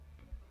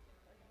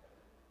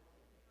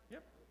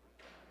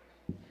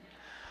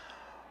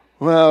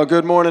Well,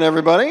 good morning,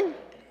 everybody.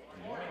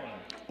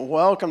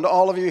 Welcome to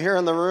all of you here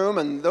in the room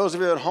and those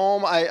of you at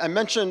home. I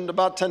mentioned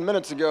about 10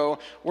 minutes ago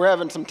we're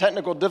having some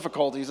technical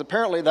difficulties.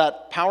 Apparently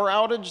that power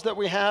outage that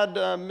we had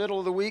middle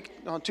of the week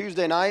on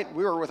Tuesday night,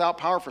 we were without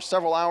power for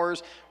several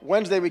hours.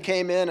 Wednesday we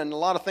came in and a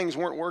lot of things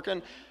weren't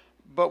working,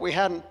 but we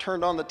hadn't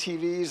turned on the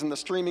TVs and the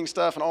streaming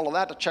stuff and all of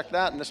that to check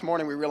that. And this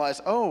morning we realized,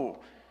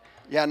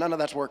 yeah, none of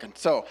that's working.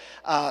 So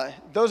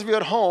those of you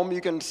at home, you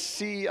can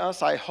see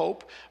us, I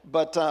hope,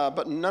 but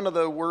none of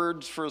the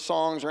words for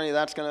songs or any of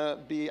that's going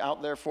to be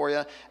out there for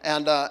you.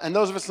 And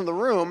those of us in the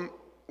room,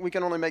 we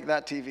can only make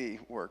that TV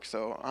work.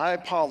 So I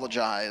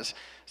apologize.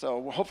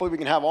 So hopefully we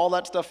can have all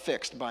that stuff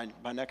fixed by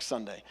next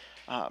Sunday.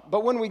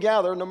 But when we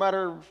gather, no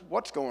matter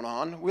what's going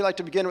on, we like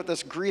to begin with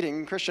this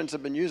greeting Christians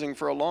have been using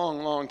for a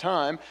long, long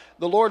time.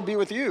 The Lord be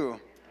with you.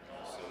 And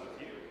also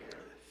with you.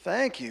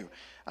 Thank you.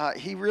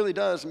 He really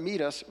does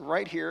meet us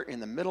right here in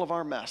the middle of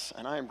our mess,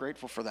 and I am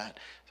grateful for that.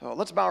 So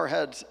let's bow our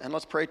heads and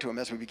let's pray to him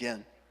as we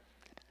begin.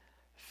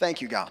 Thank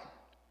you, God.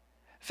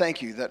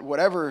 Thank you that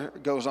whatever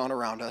goes on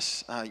around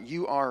us,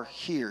 you are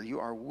here, you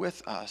are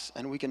with us,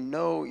 and we can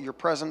know your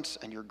presence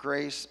and your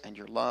grace and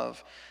your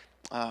love.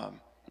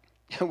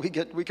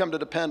 We come to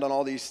depend on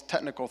all these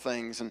technical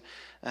things,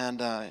 and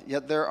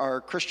yet there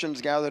are Christians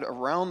gathered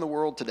around the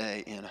world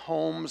today in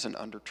homes and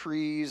under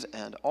trees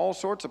and all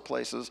sorts of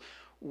places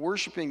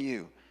worshiping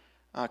you.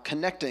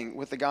 Connecting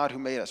with the God who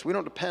made us. We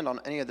don't depend on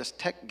any of this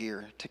tech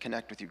gear to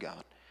connect with you,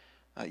 God.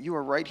 You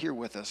are right here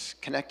with us,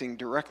 connecting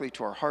directly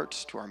to our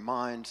hearts, to our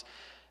minds.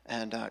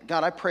 And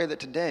God, I pray that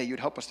today you'd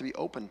help us to be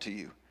open to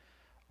you,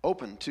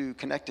 open to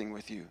connecting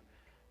with you,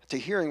 to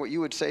hearing what you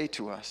would say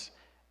to us,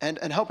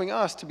 and helping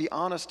us to be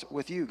honest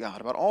with you, God,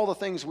 about all the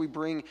things we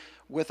bring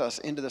with us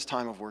into this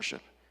time of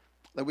worship,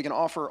 that we can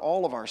offer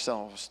all of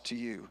ourselves to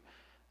you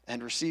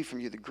and receive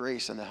from you the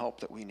grace and the help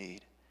that we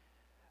need.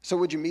 So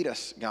would you meet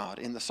us, God,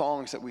 in the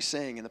songs that we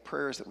sing, in the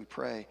prayers that we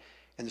pray,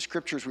 in the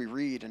scriptures we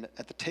read, and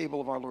at the table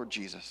of our Lord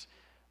Jesus.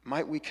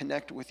 Might we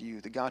connect with you,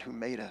 the God who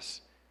made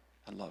us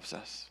and loves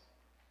us.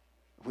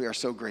 We are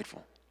so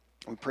grateful.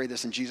 We pray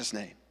this in Jesus'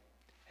 name.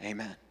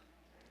 Amen.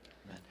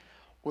 Amen.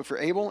 Well, if you're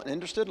able and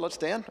interested, let's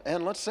stand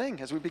and let's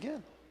sing as we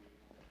begin.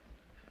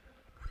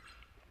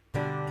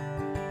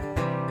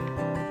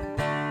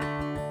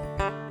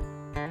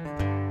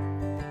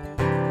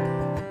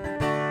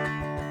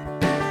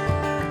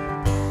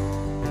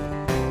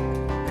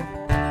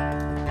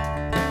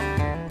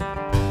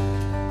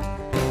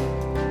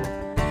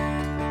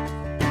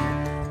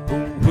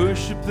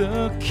 Worship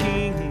the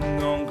King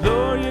on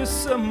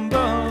glorious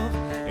above,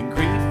 and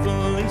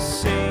gratefully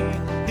sing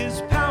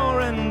his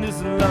power and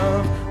his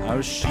love.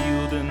 Our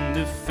shield and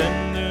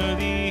defender,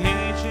 the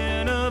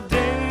Ancient of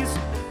Days,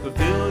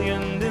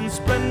 pavilioned in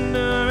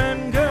splendor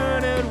and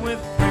girded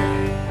with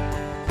praise.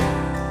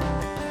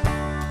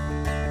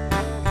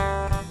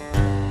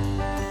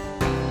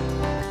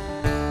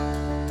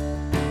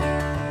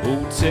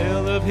 Oh,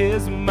 tell of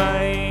his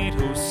might,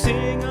 oh,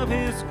 sing of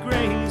his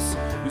grace,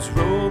 whose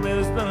robe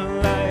is the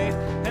light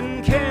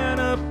and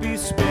canopy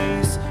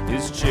space.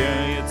 His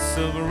chariots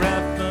of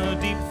wrath, the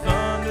deep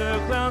thunder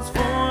clouds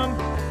form,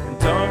 and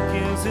dark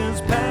is his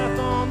path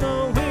on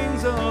the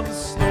wings of the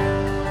storm.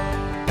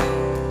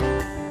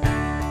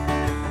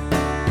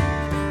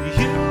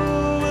 You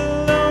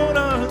alone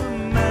are the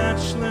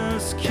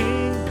matchless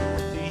King.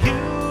 To you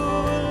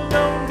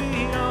alone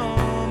be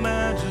all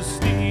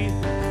majesty.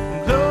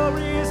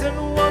 Glories and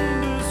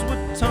wonders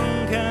what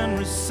tongue can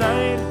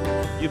recite.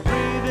 You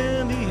breathe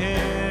in the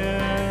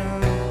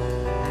air,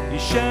 you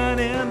shine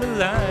in the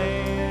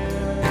light.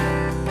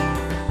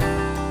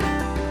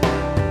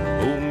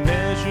 Oh,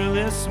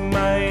 measureless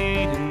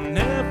might,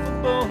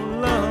 ineffable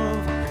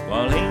love,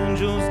 while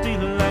angels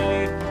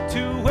delight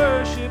to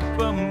worship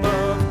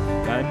above.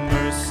 Thy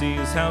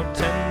mercies, how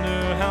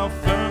tender, how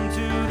firm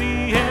to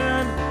the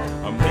end,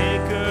 our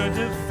maker,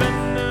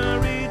 defender,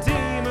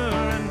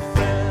 redeemer, and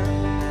friend.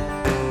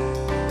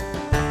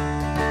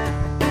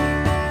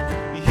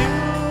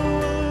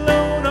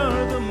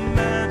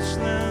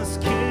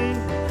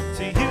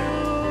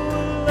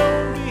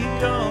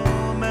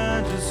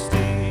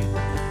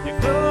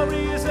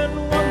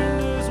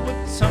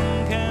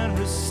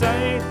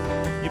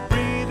 You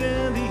breathe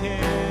in the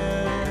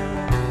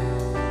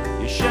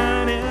air, you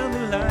shine in the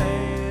light.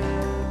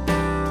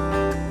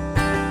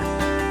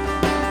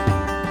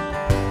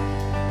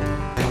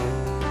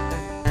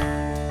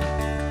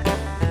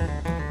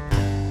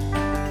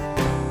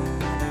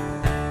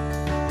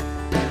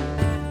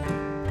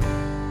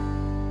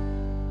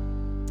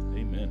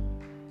 Amen.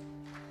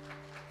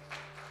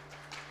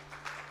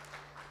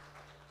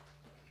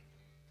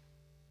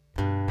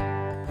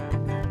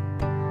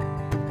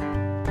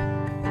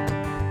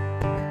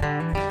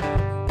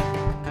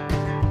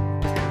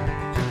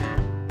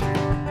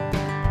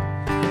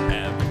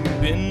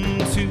 Been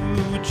to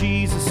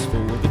Jesus for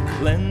the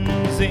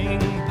cleansing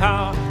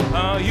power.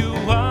 Are you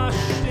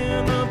washed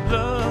in the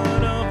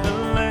blood of the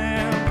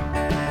Lamb?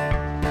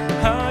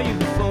 Are you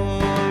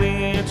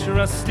fully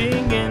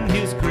trusting in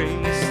his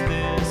grace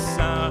this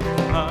hour?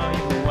 Are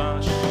you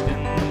washed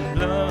in the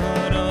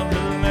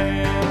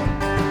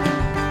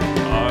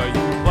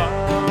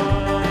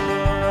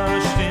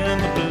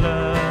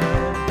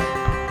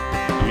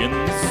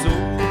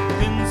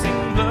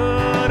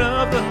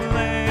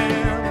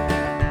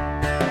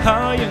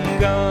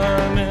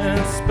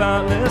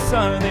spotless,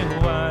 are they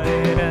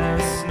white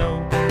as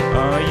snow?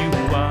 Are you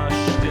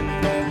washed in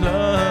the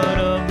blood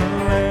of the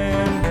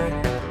Lamb?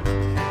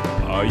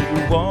 Are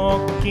you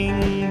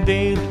walking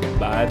daily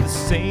by the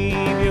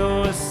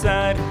Savior's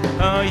side?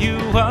 Are you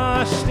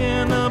washed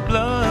in the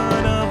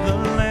blood of the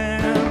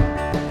Lamb?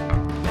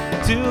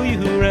 Do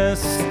you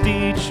rest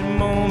each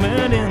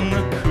moment in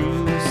the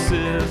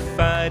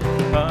crucified?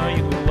 Are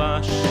you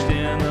washed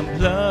in the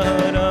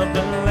blood of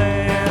the Lamb?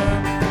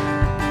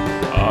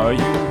 Are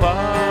you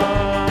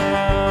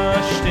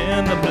washed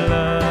in the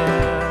blood,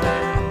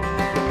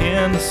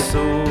 in the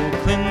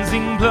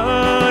soul-cleansing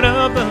blood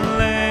of the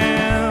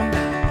Lamb?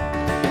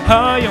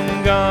 Are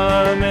your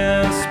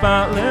garments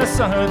spotless?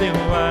 Are they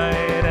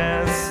white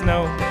as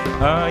snow?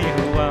 Are you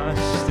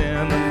washed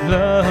in the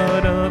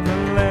blood of the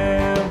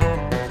Lamb?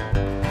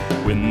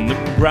 When the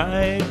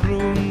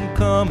bridegroom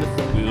cometh,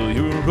 will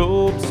your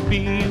robes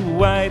be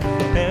white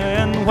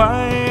and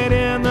white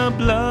in the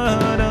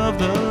blood of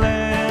the Lamb?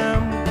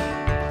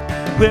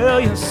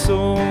 Will your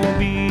soul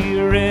be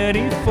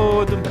ready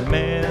for the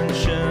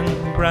mansion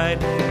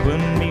bright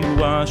when we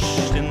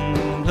washed in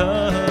the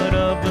blood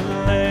of the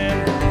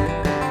Lamb?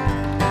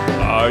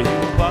 Are you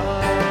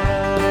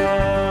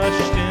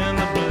washed in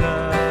the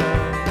blood,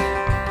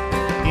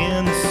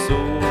 in the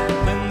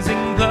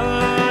soul-cleansing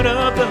blood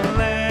of the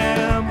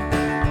Lamb?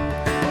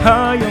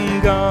 Are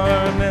your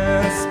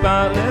garments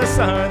spotless?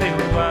 Are they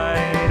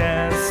white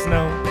as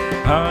snow?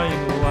 Are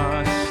you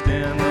washed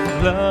in the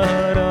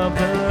blood of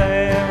the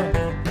Lamb?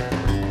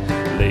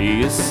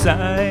 Lay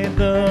aside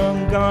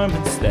the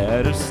garments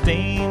that are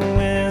stained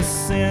with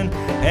sin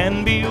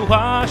and be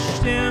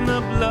washed in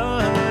the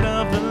blood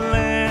of the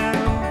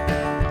Lamb.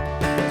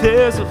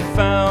 There's a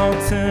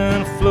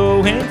fountain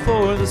flowing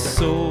for the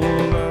soul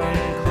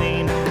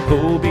unclean.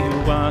 Oh, be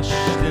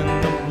washed in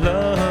the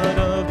blood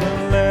of the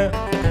Lamb.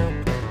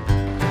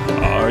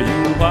 Are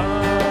you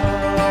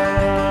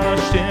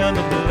washed in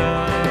the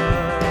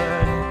blood,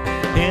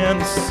 in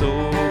the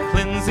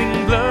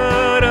soul-cleansing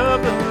blood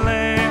of the Lamb?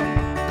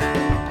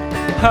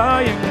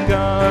 Are your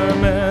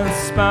garments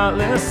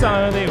spotless?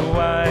 Are they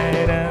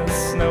white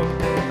as snow?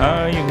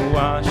 Are you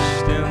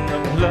washed in the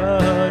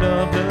blood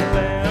of the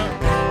Lamb?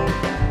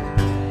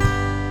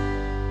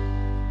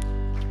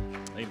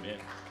 Amen.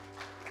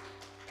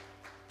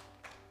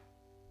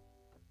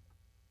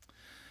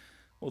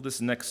 Well, this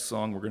next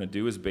song we're going to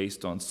do is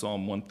based on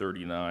Psalm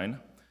 139.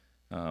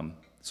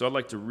 So I'd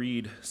like to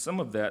read some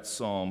of that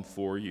psalm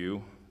for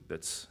you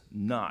that's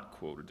not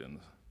quoted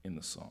in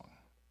the song,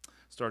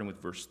 starting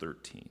with verse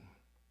 13.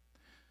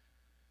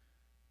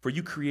 For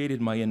you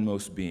created my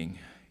inmost being.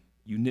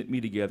 You knit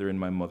me together in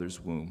my mother's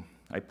womb.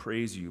 I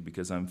praise you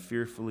because I'm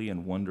fearfully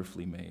and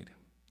wonderfully made.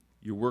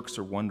 Your works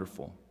are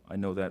wonderful. I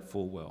know that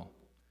full well.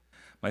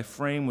 My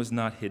frame was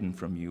not hidden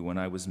from you when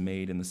I was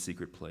made in the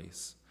secret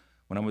place,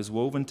 when I was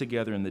woven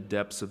together in the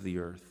depths of the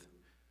earth.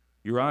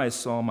 Your eyes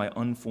saw my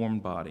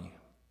unformed body.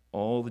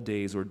 All the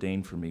days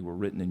ordained for me were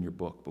written in your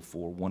book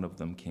before one of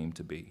them came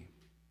to be.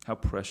 How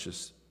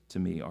precious to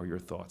me are your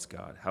thoughts,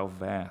 God. How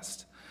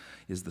vast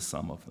is the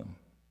sum of them.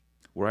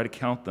 Were I to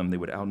count them, they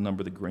would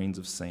outnumber the grains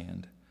of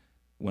sand.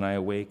 When I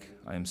awake,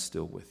 I am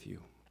still with you.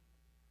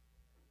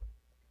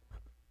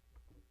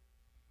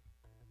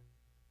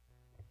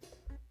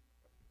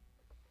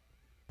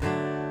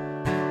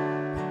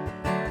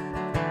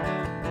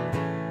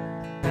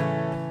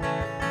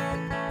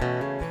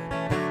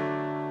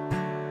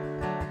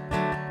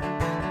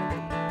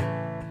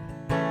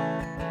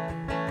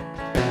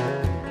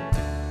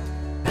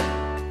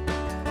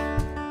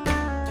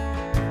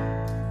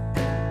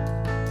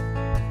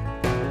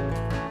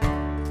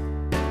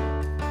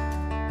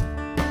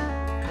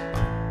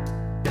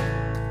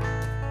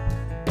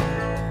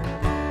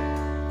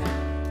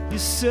 You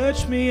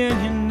search me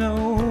and you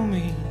know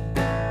me.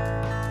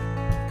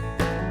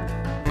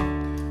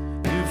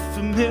 You're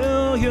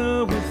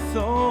familiar with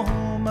all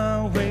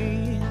my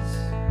ways.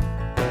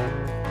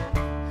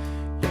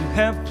 You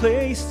have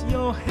placed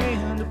your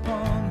hand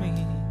upon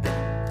me.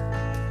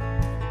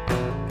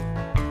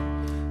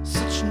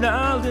 Such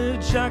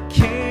knowledge I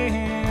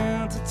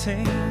can't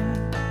attain.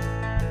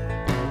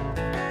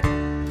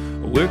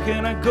 Where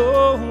can I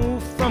go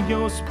from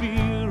your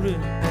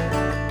spirit?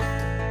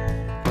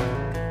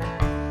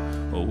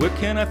 Where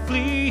can I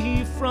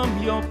flee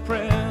from your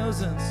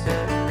presence?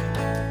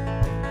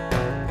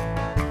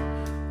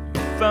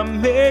 If I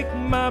make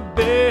my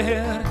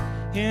bed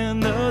in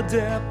the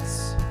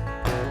depths,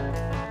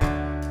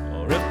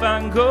 or if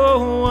I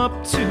go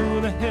up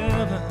to the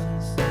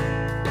heavens,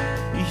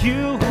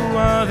 you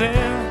are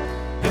there.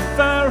 If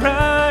I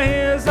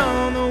rise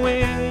on the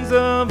wings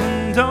of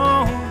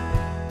dawn,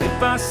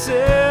 if I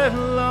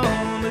sail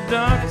on the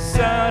dark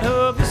side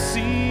of the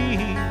sea,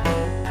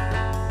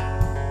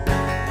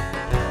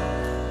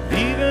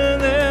 even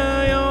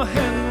there your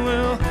hand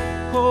will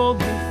hold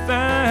me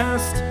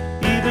fast.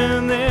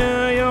 Even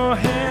there your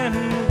hand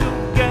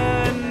will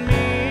guide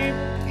me.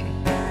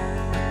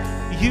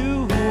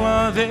 You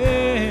are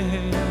there.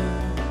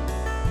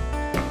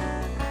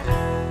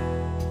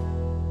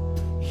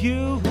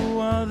 You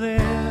are there.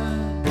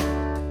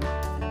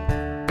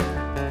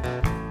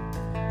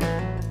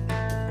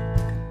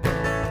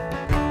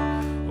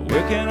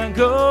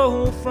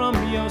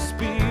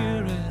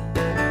 Spirit.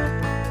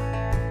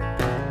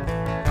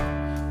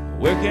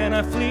 Where can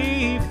I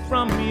flee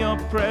from your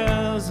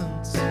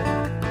presence?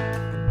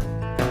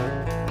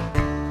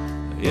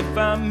 If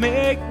I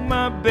make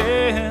my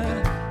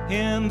bed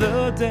in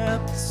the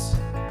depths,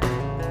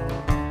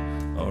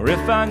 or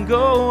if I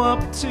go up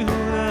to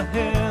the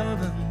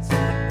heavens,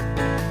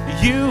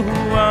 you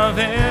are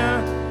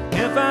there.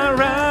 If I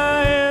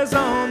rise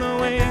on the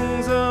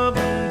wings of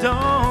the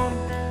dawn,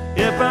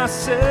 if I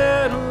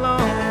settle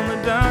on the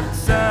dark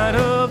side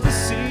of the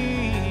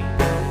sea,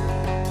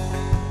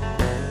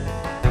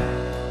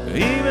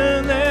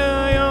 even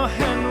there your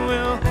hand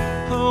will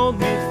hold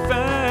me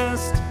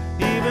fast.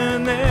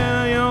 Even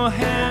there your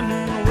hand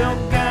will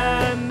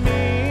guide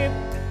me.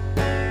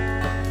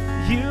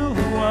 You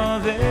are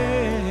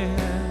there.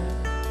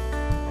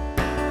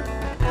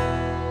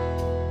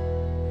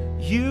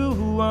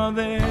 You are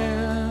there.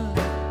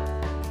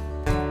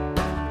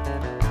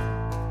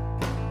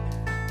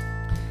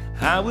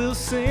 I will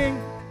sing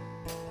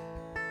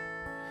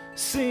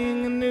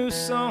a new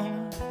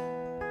song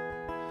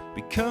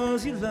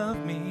because you love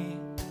me.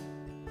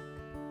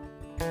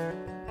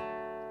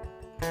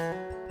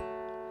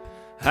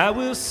 I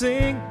will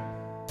sing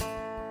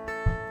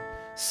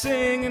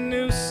a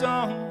new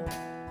song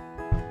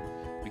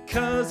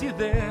because you're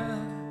there.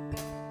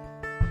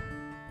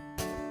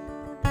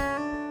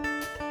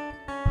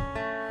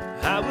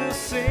 I will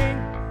sing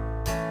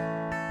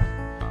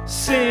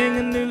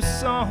a new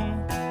song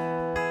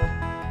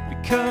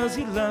because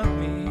you love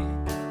me.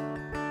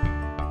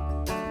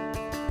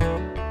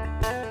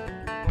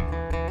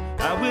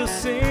 I will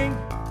sing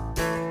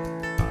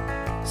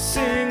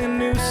a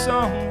new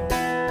song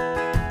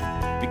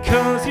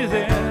because you're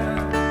there.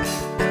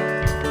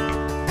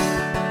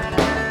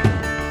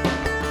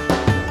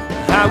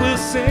 I will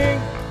sing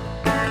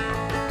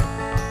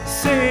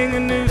a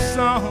new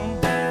song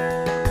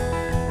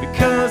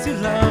because you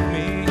love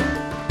me.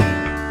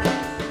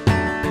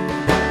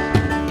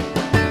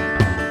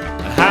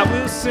 I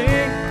will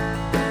sing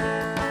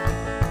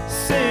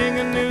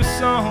a new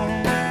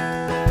song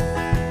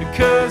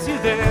because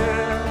you're there.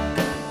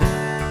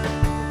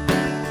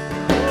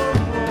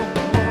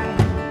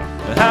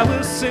 I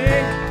will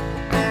sing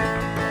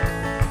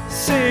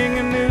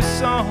a new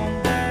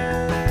song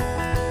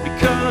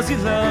because you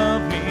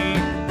love me.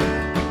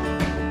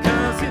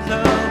 Because you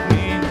love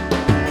me.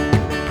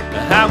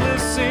 I will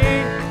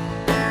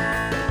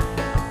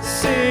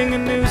sing a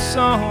new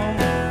song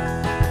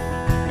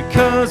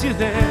because you're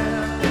there.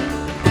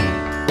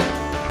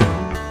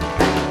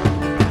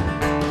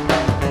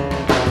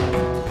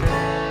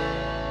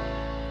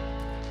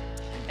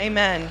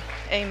 Amen.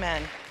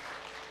 Amen.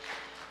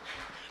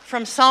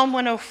 From Psalm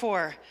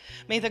 104,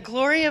 may the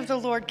glory of the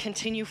Lord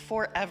continue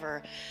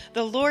forever.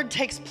 The Lord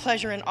takes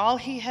pleasure in all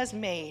he has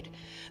made.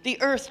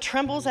 The earth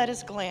trembles at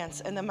his glance,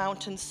 and the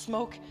mountains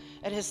smoke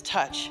at his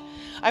touch.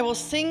 I will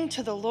sing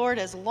to the Lord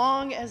as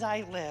long as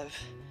I live.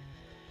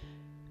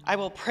 I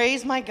will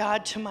praise my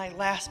God to my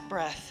last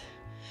breath.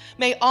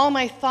 May all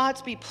my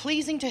thoughts be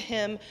pleasing to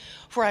him,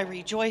 for I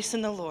rejoice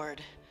in the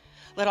Lord.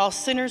 Let all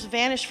sinners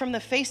vanish from the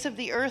face of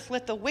the earth.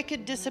 Let the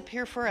wicked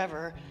disappear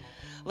forever.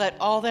 Let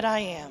all that I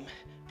am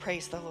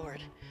praise the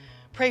Lord.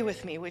 Pray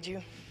with me, would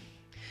you?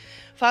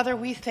 Father,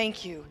 we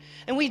thank you,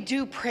 and we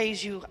do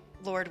praise you,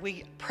 Lord.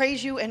 We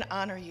praise you and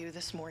honor you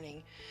this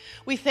morning.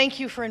 We thank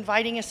you for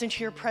inviting us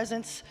into your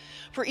presence.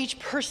 For each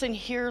person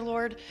here,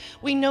 Lord,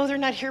 we know they're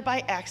not here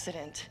by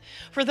accident.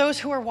 For those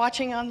who are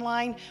watching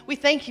online, we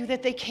thank you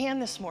that they can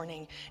this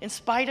morning. In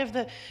spite of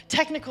the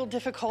technical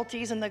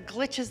difficulties and the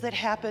glitches that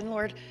happen,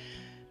 Lord,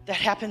 that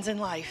happens in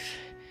life.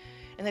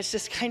 And that's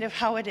just kind of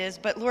how it is.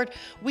 But Lord,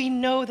 we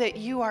know that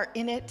you are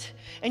in it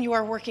and you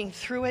are working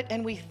through it,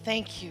 and we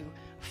thank you,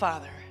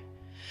 Father.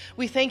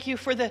 We thank you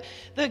for the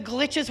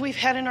glitches we've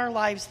had in our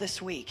lives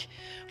this week,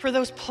 for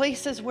those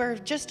places where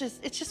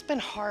it's just been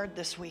hard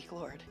this week,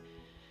 Lord.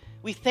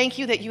 We thank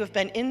you that you have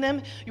been in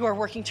them. You are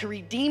working to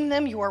redeem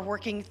them. You are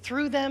working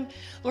through them.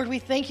 Lord, we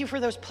thank you for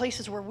those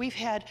places where we've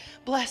had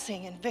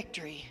blessing and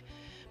victory,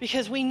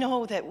 because we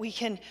know that we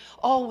can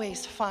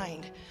always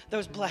find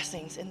those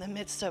blessings in the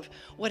midst of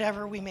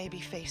whatever we may be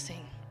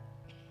facing.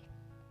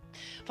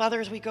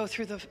 Father, as we go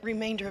through the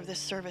remainder of this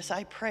service,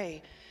 I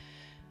pray,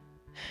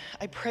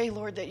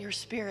 Lord, that your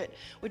Spirit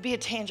would be a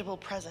tangible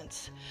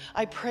presence.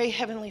 I pray,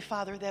 Heavenly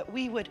Father, that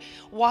we would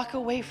walk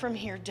away from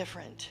here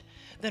different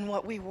than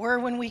what we were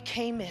when we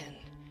came in.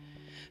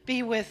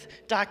 Be with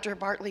Dr.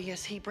 Bartley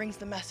as he brings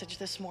the message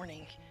this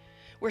morning.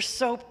 We're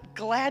so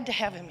glad to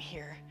have him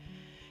here.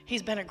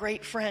 He's been a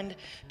great friend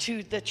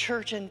to the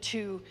church and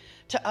to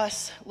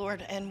us,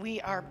 Lord, and we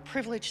are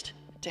privileged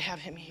to have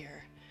him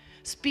here.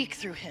 Speak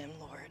through him,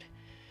 Lord.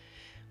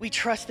 We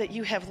trust that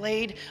you have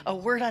laid a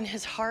word on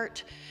his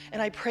heart,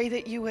 and I pray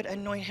that you would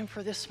anoint him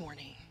for this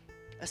morning,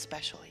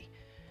 especially.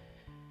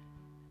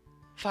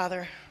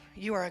 Father,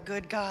 you are a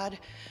good God.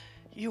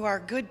 You are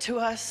good to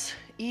us,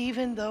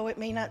 even though it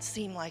may not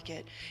seem like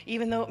it,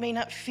 even though it may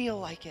not feel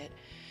like it.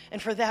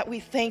 And for that, we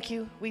thank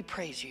you, we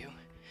praise you.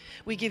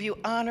 We give you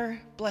honor,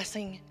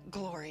 blessing,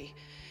 glory.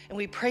 And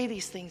we pray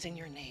these things in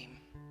your name.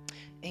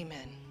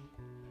 Amen.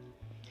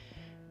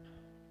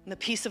 And the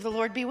peace of the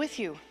Lord be with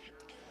you.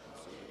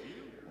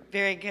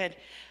 Very good.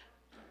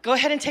 Go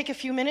ahead and take a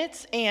few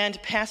minutes and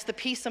pass the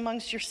peace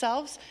amongst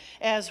yourselves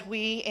as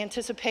we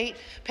anticipate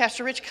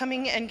Pastor Rich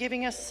coming and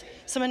giving us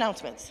some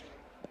announcements.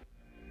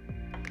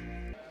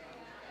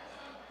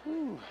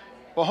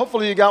 Well,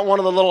 hopefully you got one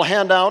of the little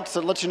handouts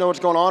that lets you know what's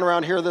going on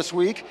around here this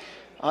week.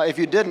 If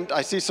you didn't,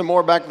 I see some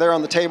more back there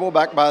on the table,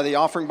 back by the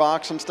offering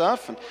box and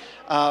stuff. And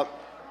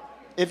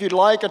if you'd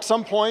like at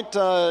some point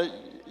to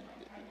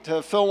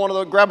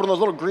fill grab one of those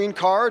little green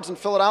cards and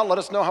fill it out, let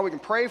us know how we can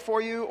pray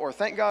for you or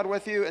thank God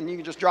with you, and you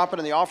can just drop it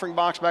in the offering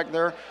box back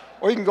there.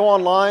 Or you can go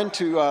online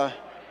to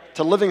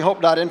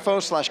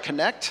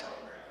livinghope.info/connect,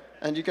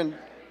 and you can,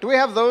 do we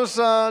have those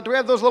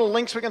little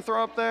links we can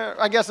throw up there?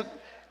 I guess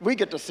we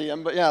get to see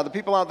them, but yeah, the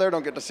people out there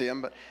don't get to see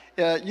them. But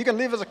you can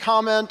leave us a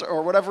comment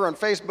or whatever on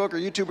Facebook or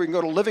YouTube, or you can go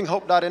to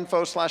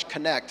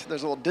livinghope.info/connect.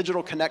 There's a little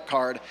digital connect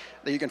card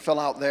that you can fill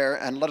out there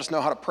and let us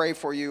know how to pray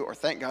for you or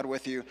thank God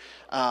with you.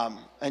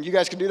 And you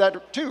guys can do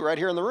that too right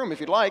here in the room if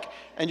you'd like.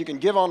 And you can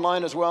give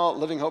online as well,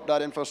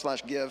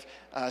 livinghope.info/give.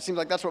 It seems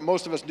like that's what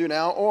most of us do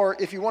now. Or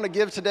if you want to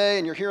give today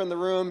and you're here in the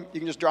room,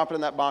 you can just drop it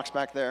in that box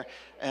back there,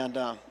 and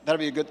that'll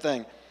be a good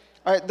thing.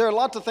 All right, there are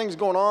lots of things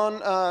going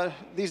on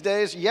these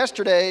days.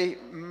 Yesterday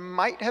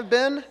might have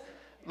been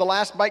the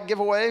last bike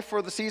giveaway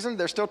for the season.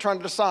 They're still trying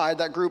to decide,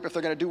 that group, if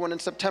they're going to do one in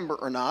September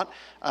or not.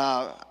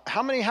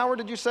 How many, Howard,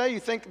 did you say? You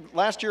think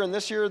last year and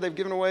this year they've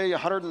given away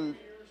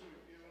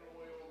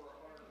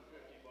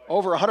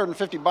over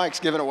 150 bikes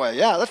given away.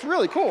 Yeah, that's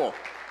really cool.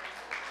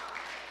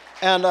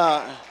 And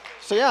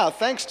so yeah,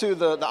 thanks to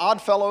the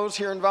Odd Fellows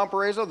here in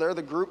Valparaiso. They're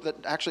the group that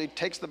actually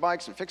takes the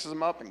bikes and fixes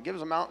them up and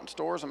gives them out and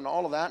stores them and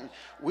all of that. And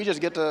we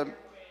just get to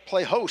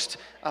play host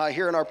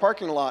here in our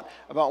parking lot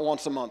about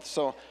once a month.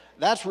 So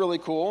that's really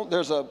cool.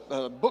 There's a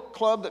book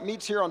club that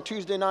meets here on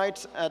Tuesday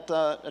nights at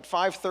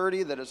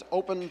 5:30 that is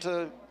open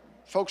to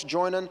folks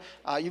joining.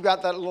 You've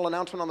got that little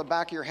announcement on the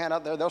back of your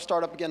handout there. They'll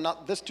start up again,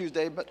 not this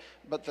Tuesday, but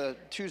the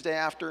Tuesday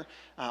after,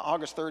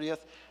 August 30th.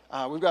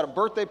 We've got a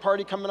birthday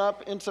party coming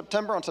up in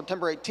September, on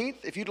September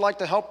 18th. If you'd like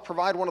to help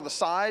provide one of the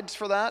sides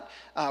for that,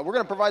 we're going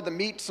to provide the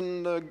meats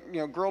and the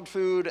grilled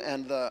food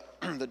and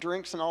the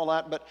drinks and all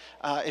that. But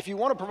if you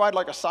want to provide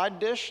like a side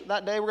dish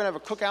that day, we're going to have a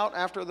cookout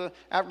after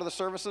the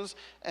services.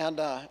 And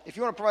if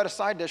you want to provide a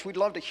side dish, we'd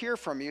love to hear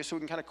from you so we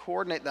can kind of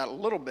coordinate that a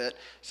little bit,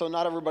 so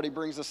not everybody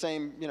brings the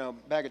same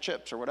bag of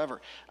chips or whatever.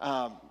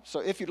 So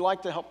if you'd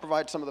like to help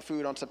provide some of the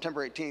food on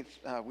September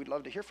 18th, we'd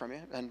love to hear from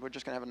you. And we're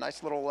just going to have a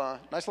nice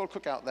little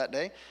cookout that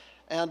day.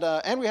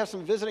 And we have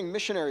some visiting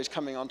missionaries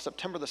coming on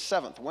September the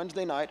 7th,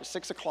 Wednesday night at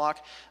 6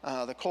 o'clock.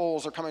 The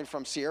Coles are coming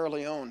from Sierra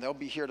Leone. They'll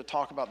be here to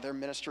talk about their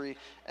ministry,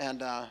 and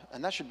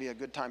that should be a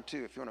good time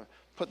too if you want to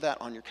put that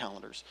on your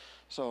calendars.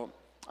 So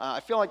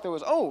I feel like there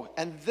was,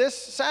 and this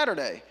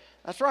Saturday,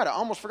 that's right, I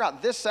almost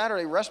forgot. This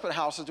Saturday, Respite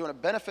House is doing a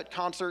benefit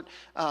concert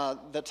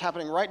that's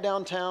happening right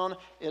downtown.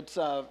 It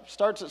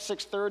starts at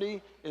 6:30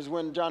 is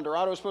when John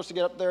Dorado is supposed to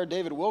get up there.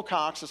 David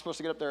Wilcox is supposed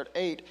to get up there at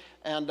 8,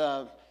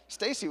 and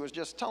Stacy was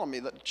just telling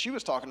me that she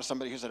was talking to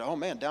somebody who said, oh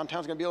man,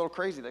 downtown's going to be a little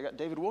crazy. They got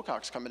David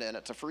Wilcox coming in.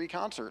 It's a free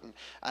concert. And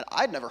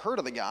I'd never heard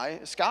of the guy.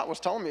 Scott was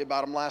telling me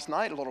about him last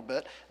night a little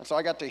bit, and so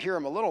I got to hear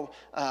him a little.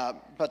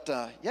 But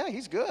yeah,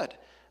 he's good.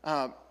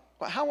 But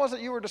how was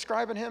it you were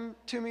describing him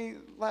to me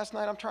last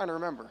night? I'm trying to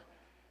remember.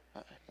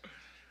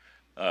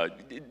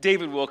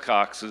 David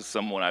Wilcox is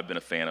someone I've been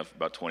a fan of for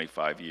about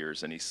 25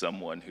 years, and he's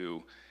someone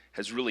who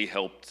has really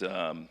helped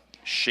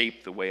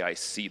shape the way I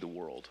see the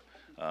world.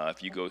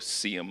 If you go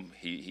see him,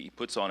 he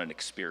puts on an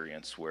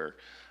experience where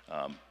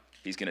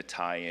he's going to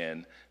tie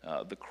in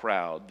the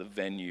crowd, the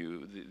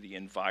venue, the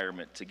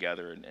environment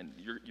together, and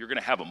you're going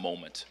to have a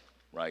moment,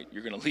 right?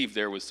 You're going to leave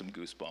there with some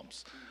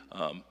goosebumps.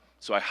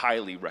 So I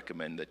highly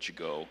recommend that you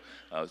go.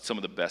 Some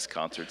of the best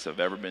concerts I've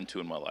ever been to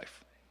in my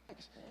life.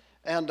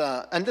 And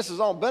this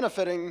is all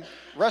benefiting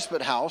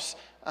Respite House,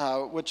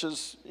 which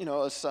is,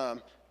 it's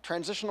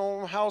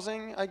transitional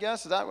housing, I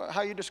guess. Is that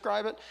how you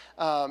describe it?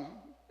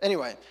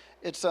 Anyway.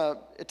 It's a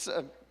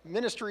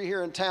ministry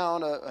here in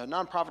town, a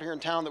nonprofit here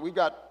in town that we've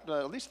got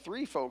at least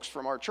 3 folks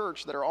from our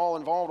church that are all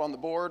involved on the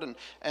board,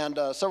 and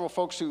several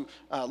folks who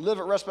live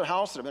at Respite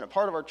House that have been a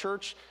part of our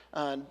church.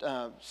 And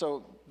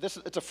so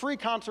it's a free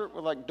concert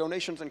with like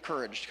donations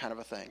encouraged kind of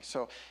a thing.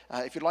 So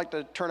if you'd like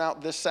to turn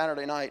out this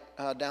Saturday night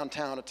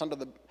downtown, it's under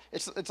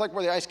it's like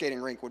where the ice skating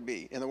rink would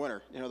be in the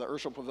winter, the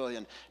Urshel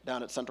Pavilion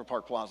down at Central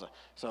Park Plaza.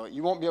 So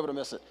you won't be able to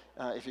miss it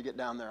if you get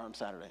down there on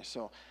Saturday.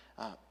 So.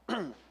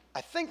 I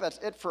think that's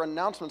it for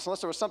announcements,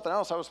 unless there was something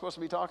else I was supposed to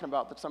be talking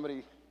about that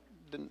somebody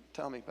didn't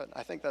tell me, but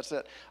I think that's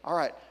it. All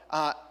right.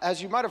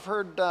 As you might have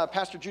heard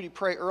Pastor Judy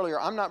pray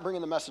earlier, I'm not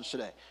bringing the message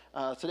today.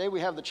 Today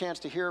we have the chance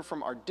to hear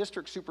from our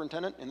district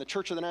superintendent. In the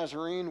Church of the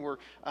Nazarene, we're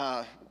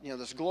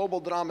this global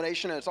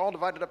denomination, and it's all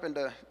divided up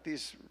into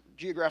these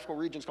geographical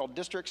regions called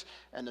districts,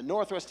 and the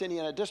Northwest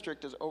Indiana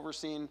district is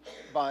overseen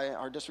by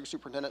our district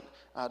superintendent,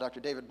 Dr.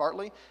 David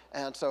Bartley,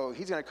 and so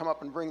he's going to come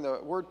up and bring the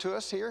word to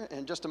us here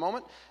in just a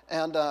moment.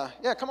 And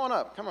yeah, come on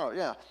up,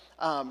 yeah.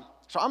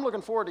 So I'm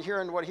looking forward to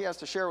hearing what he has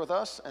to share with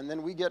us, and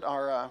then we get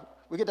to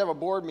have a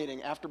board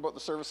meeting after both the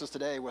services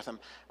today with him.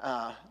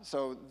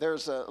 So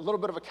there's a little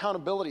bit of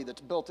accountability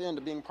that's built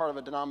into being part of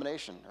a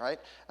denomination, right?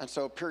 And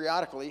so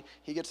periodically,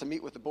 he gets to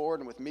meet with the board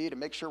and with me to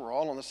make sure we're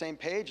all on the same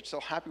page and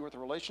still happy with the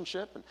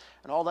relationship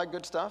and all that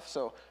good stuff.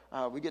 So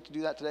we get to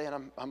do that today,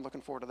 and I'm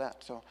looking forward to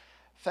that. So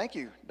thank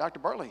you, Dr.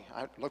 Bartley.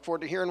 I look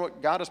forward to hearing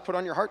what God has put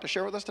on your heart to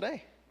share with us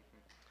today.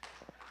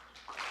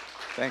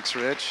 Thanks,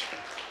 Rich.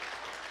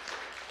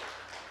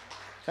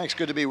 Thanks.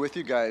 Good to be with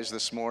you guys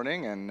this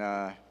morning.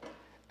 And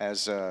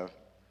as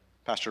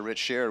Pastor Rich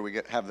shared, we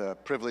have the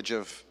privilege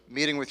of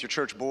meeting with your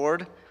church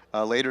board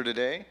later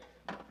today.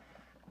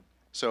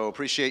 So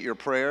appreciate your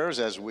prayers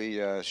as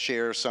we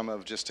share some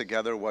of just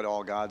together what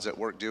all God's at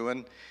work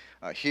doing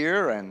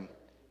here and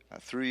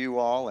through you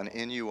all and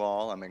in you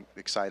all. I'm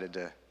excited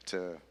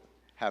to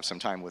have some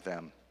time with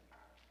them.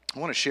 I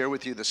want to share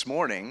with you this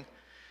morning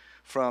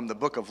from the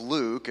book of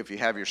Luke. If you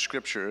have your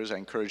scriptures, I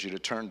encourage you to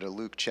turn to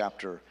Luke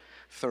chapter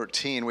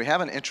 13. We have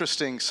an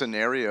interesting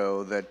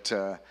scenario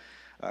that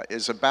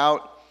is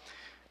about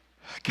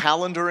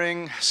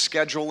calendaring,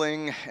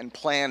 scheduling, and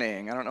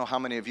planning. I don't know how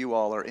many of you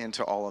all are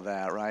into all of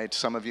that, right?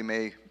 Some of you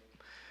may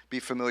be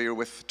familiar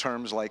with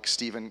terms like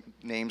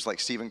names like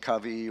Stephen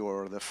Covey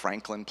or the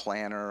Franklin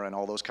Planner and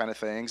all those kind of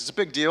things. It's a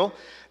big deal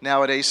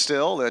nowadays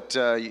still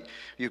that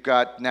you've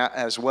got now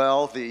as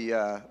well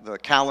the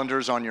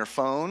calendars on your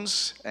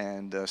phones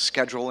and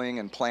scheduling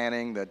and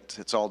planning, that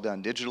it's all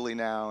done digitally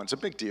now. It's a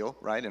big deal,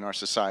 right, in our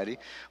society.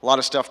 A lot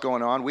of stuff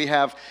going on. We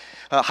have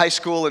high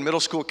school and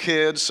middle school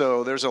kids,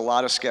 so there's a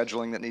lot of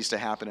scheduling that needs to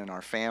happen in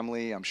our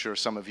family. I'm sure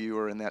some of you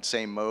are in that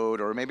same mode,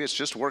 or maybe it's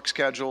just work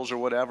schedules or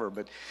whatever.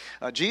 But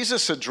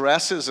Jesus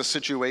addresses a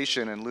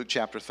situation in Luke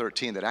chapter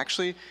 13 that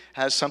actually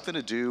has something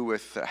to do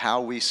with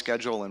how we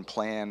schedule and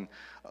plan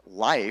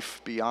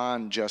life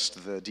beyond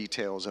just the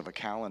details of a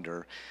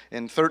calendar.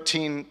 In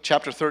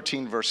chapter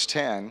 13, verse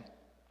 10,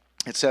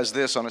 it says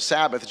this: on a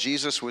Sabbath,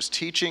 Jesus was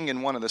teaching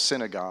in one of the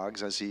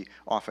synagogues, as he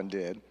often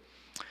did,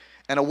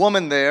 and a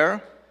woman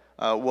there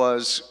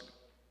was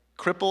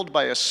crippled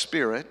by a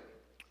spirit,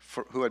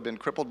 who had been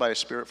crippled by a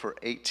spirit for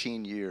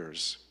 18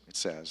 years, it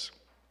says.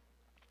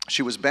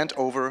 She was bent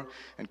over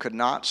and could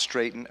not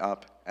straighten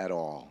up at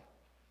all.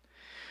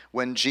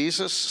 When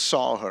Jesus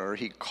saw her,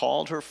 he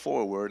called her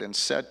forward and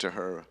said to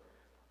her,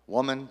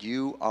 "Woman,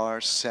 you are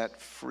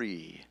set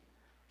free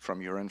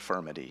from your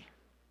infirmity."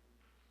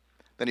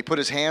 Then he put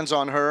his hands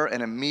on her,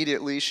 and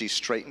immediately she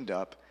straightened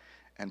up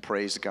and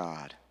praised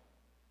God.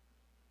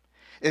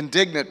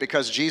 Indignant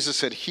because Jesus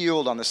had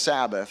healed on the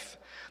Sabbath,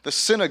 the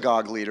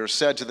synagogue leader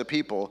said to the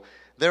people,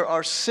 "There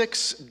are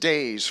 6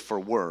 days for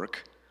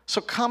work, so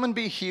come and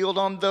be healed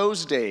on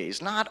those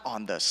days, not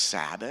on the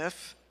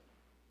Sabbath."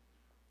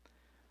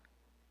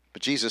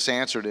 But Jesus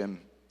answered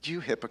him, "You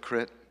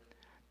hypocrite,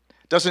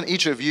 doesn't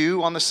each of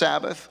you on the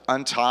Sabbath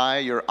untie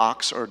your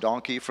ox or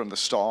donkey from the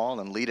stall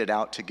and lead it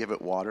out to give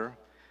it water?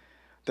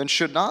 Then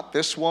should not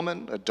this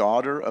woman, a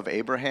daughter of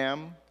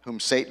Abraham,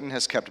 whom Satan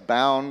has kept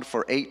bound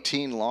for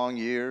 18 long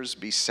years,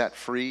 be set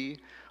free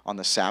on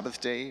the Sabbath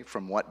day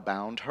from what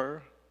bound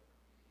her?"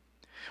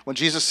 When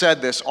Jesus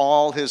said this,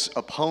 all his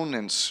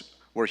opponents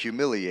were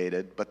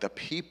humiliated, but the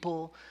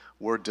people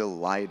were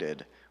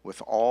delighted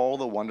with all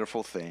the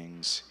wonderful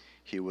things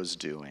he was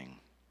doing.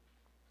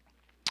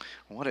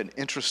 What an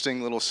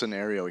interesting little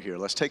scenario here.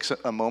 Let's take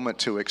a moment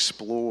to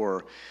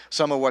explore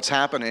some of what's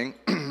happening.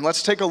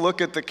 Let's take a look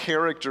at the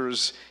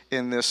characters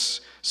in this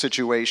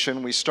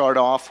situation. We start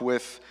off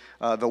with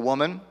the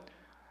woman,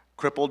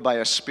 crippled by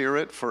a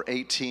spirit for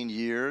 18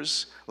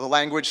 years. The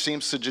language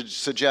seems to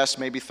suggest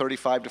maybe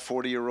 35 to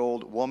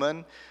 40-year-old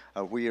woman.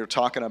 We are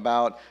talking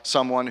about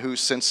someone who,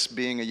 since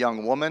being a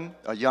young woman,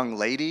 a young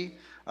lady,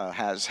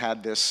 has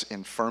had this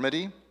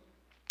infirmity.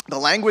 The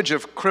language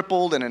of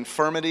crippled and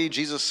infirmity,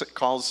 Jesus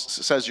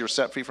says you're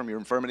set free from your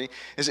infirmity,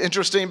 is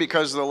interesting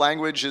because the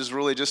language is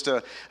really just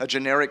a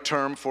generic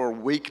term for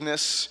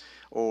weakness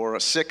or a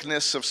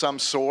sickness of some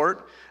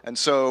sort. And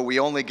so we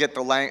only get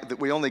the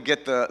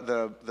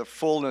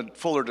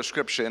fuller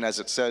description as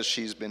it says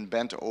she's been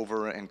bent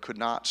over and could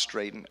not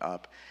straighten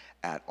up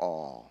at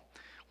all.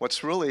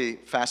 What's really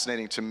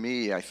fascinating to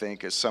me, I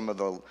think, is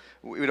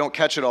we don't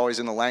catch it always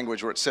in the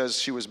language where it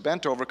says she was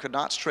bent over, could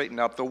not straighten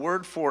up. The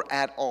word for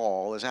at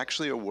all is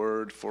actually a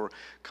word for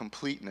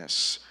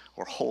completeness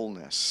or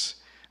wholeness.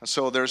 And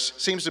so there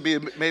seems to be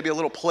maybe a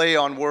little play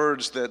on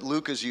words that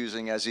Luke is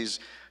using as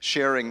he's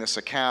sharing this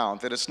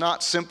account, that it's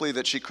not simply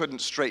that she couldn't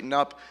straighten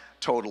up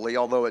totally,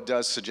 although it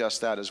does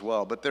suggest that as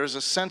well, but there's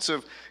a sense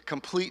of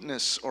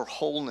completeness or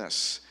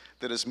wholeness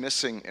that is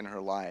missing in her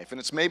life. And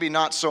it's maybe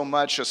not so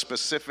much a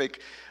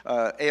specific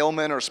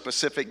ailment or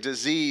specific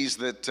disease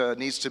that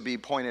needs to be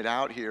pointed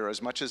out here,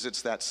 as much as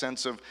it's that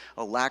sense of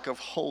a lack of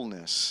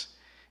wholeness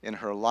in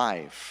her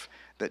life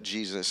that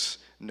Jesus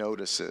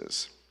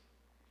notices.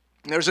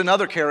 There's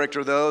another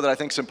character, though, that I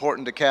think is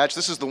important to catch.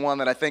 This is the one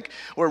that I think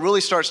where it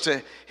really starts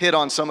to hit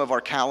on some of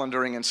our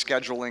calendaring and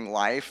scheduling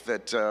life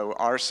that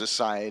our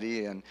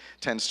society and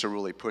tends to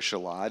really push a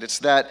lot. It's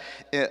that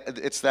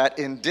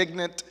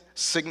indignant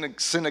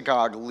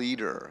synagogue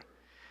leader.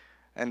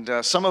 And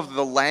some of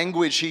the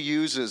language he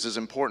uses is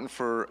important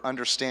for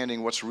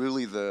understanding what's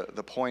really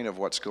the point of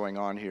what's going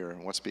on here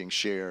and what's being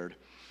shared.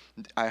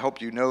 I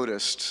hope you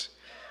noticed,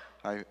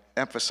 I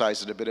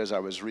emphasized it a bit as I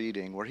was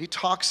reading, where he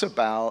talks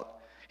about,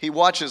 he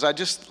watches, I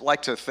just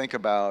like to think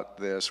about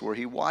this, where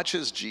he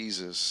watches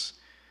Jesus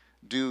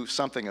do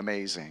something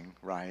amazing,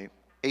 right?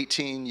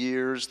 18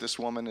 years this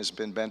woman has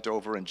been bent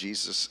over, and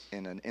Jesus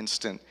in an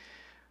instant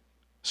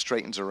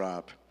straightens her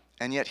up.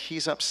 And yet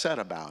he's upset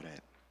about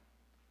it.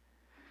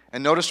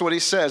 And notice what he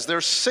says,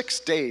 there's 6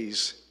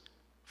 days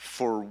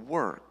for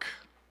work.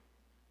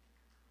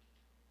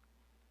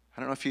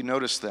 I don't know if you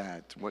noticed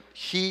that. What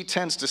he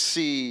tends to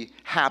see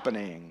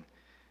happening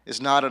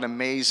is not an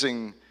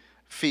amazing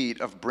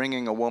feat of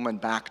bringing a woman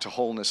back to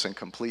wholeness and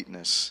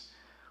completeness.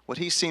 What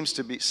he seems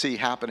to see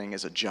happening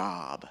is a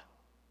job.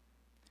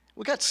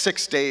 We got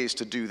 6 days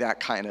to do that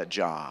kind of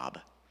job,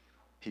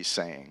 he's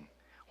saying.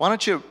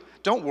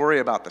 Don't worry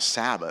about the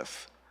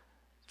Sabbath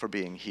for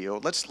being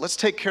healed. Let's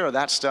take care of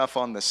that stuff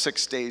on the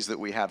 6 days that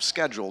we have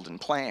scheduled and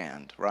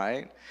planned,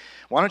 right?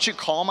 Why don't you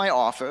call my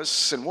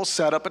office and we'll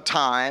set up a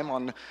time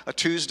on a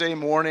Tuesday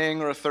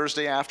morning or a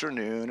Thursday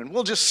afternoon, and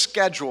we'll just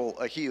schedule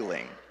a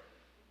healing.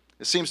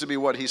 It seems to be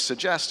what he's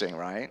suggesting,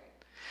 right?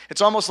 It's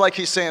almost like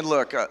he's saying,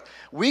 look,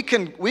 we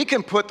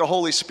can put the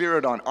Holy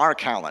Spirit on our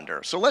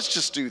calendar, so let's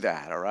just do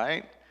that, all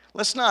right?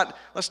 Let's not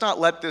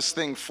let this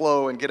thing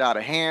flow and get out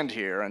of hand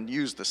here and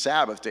use the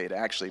Sabbath day to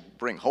actually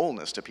bring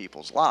wholeness to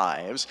people's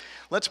lives.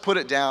 Let's put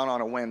it down on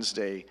a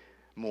Wednesday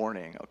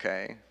morning,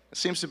 okay? It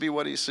seems to be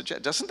what he's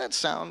suggesting. Doesn't that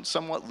sound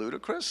somewhat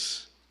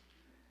ludicrous?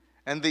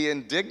 And the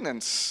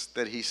indignance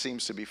that he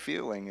seems to be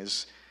feeling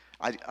is,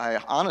 I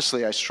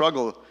honestly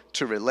struggle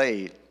to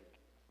relate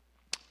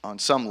on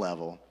some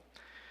level.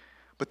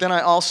 But then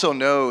I also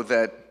know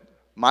that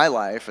my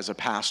life as a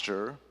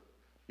pastor,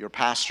 your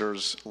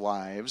pastors'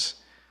 lives,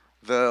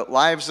 the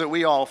lives that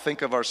we all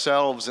think of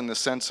ourselves in the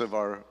sense of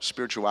our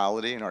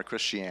spirituality and our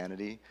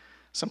Christianity,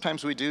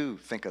 sometimes we do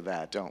think of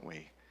that, don't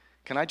we?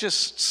 Can I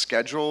just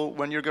schedule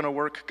when you're going to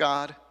work,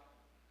 God?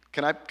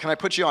 Can I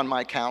put you on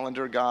my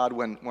calendar, God,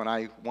 when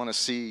I want to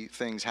see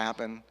things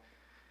happen?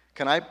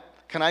 Can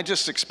I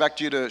just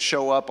expect you to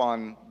show up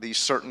on these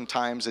certain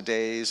times of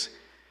days?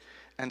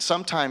 And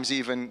sometimes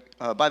even,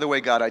 by the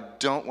way, God, I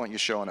don't want you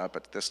showing up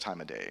at this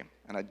time of day.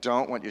 And I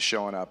don't want you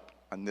showing up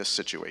on this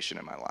situation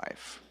in my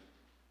life.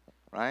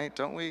 Right?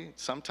 Don't we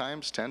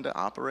sometimes tend to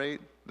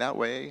operate that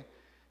way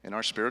in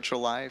our spiritual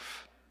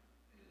life?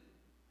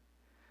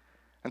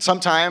 And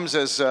sometimes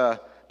as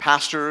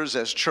pastors,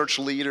 as church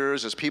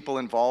leaders, as people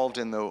involved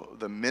in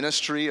the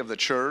ministry of the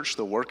church,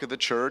 the work of the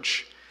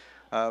church,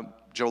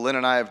 Jolynn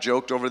and I have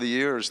joked over the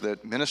years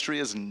that ministry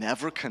is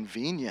never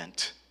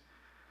convenient.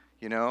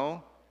 You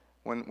know,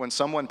 when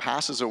someone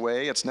passes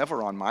away, it's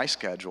never on my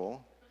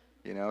schedule.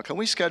 You know, can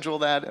we schedule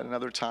that at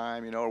another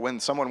time? You know, or when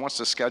someone wants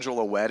to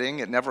schedule a wedding,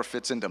 it never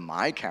fits into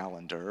my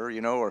calendar,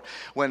 you know, or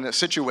when a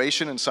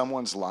situation in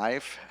someone's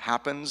life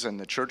happens and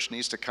the church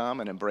needs to come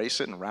and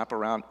embrace it and wrap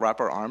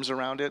our arms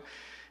around it,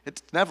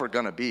 it's never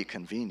going to be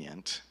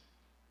convenient.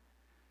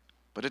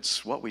 But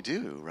it's what we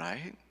do,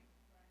 right?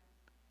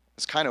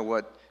 It's kind of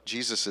what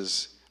Jesus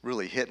is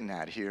really hitting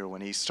at here when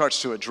he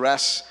starts to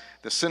address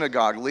the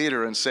synagogue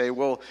leader and say,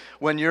 well,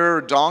 when your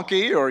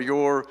donkey or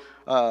your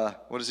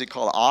what does he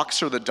call it?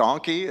 Ox or the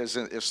donkey is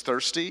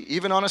thirsty,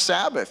 even on a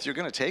Sabbath, you're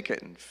going to take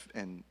it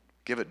and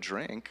give it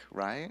drink,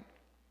 right?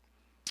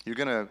 You're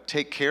going to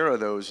take care of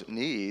those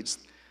needs.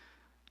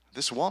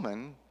 This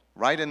woman,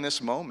 right in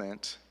this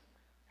moment,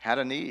 had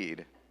a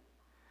need.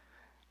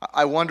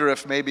 I wonder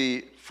if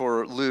maybe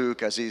for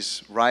Luke, as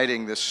he's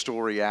writing this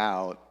story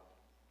out,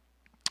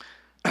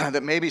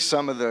 that maybe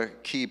some of the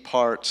key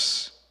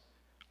parts,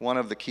 one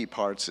of the key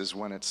parts is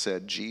when it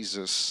said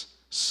Jesus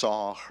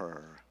saw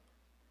her.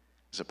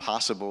 Is it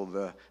possible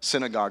the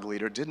synagogue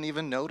leader didn't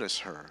even notice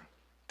her,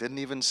 didn't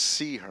even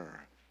see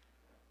her?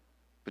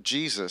 But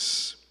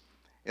Jesus,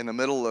 in the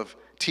middle of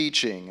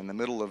teaching, in the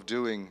middle of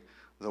doing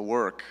the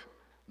work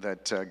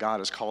that God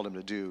has called him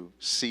to do,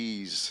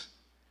 sees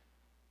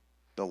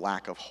the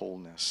lack of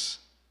wholeness.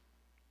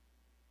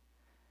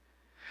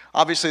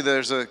 Obviously,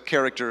 there's a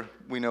character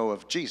we know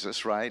of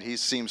Jesus, right? He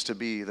seems to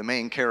be the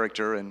main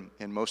character in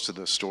most of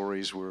the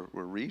stories we're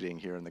reading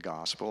here in the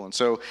gospel. And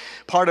so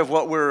part of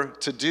what we're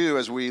to do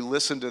as we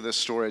listen to this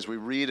story, as we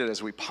read it,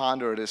 as we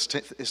ponder it, is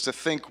to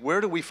think, where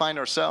do we find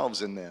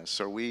ourselves in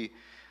this? Are we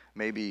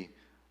maybe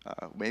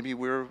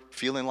we're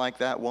feeling like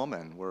that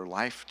woman where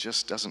life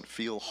just doesn't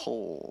feel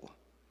whole.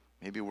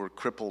 Maybe we're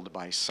crippled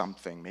by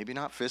something, maybe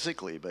not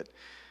physically, but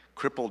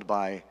crippled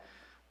by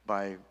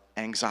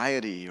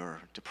anxiety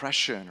or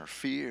depression or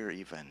fear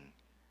even.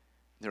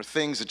 There are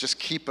things that just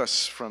keep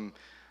us from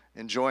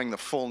enjoying the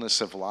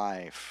fullness of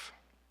life.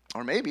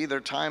 Or maybe there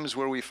are times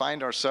where we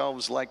find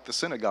ourselves like the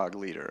synagogue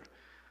leader,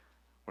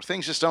 or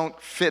things just don't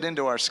fit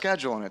into our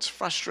schedule and it's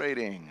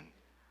frustrating.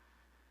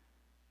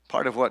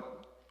 Part of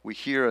what we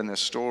hear in this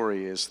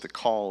story is the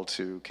call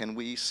to, can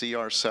we see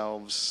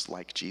ourselves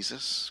like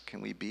Jesus?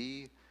 Can we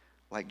be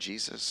like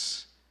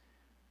Jesus?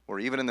 Or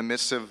even in the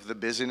midst of the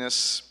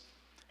busyness,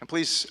 and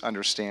please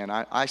understand,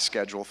 I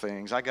schedule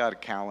things. I got a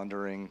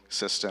calendaring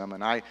system,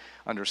 and I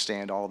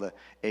understand all the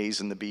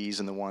A's and the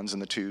B's and the ones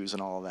and the twos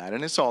and all of that,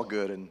 and it's all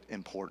good and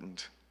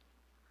important.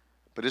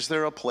 But is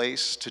there a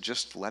place to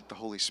just let the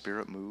Holy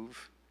Spirit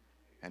move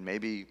and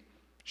maybe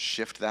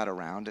shift that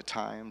around at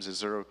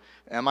times?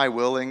 Am I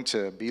willing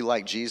to be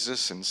like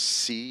Jesus and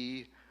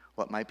see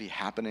what might be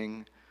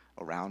happening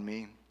around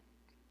me?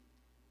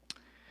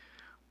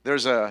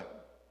 There's a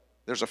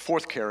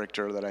fourth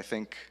character that I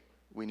think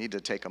we need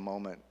to take a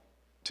moment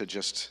to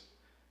just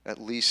at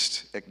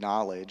least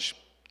acknowledge.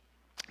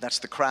 That's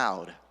the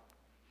crowd.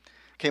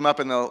 Came up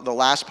in the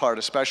last part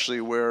especially,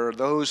 where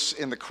those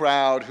in the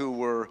crowd who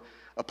were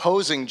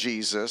opposing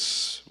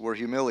Jesus were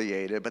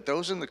humiliated, but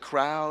those in the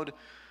crowd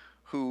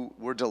who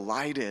were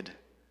delighted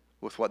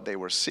with what they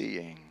were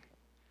seeing.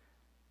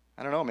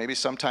 I don't know, maybe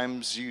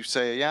sometimes you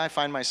say, yeah, I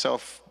find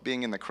myself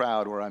being in the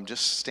crowd where I'm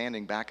just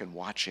standing back and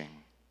watching.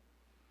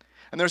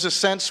 And there's a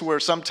sense where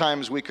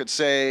sometimes we could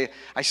say,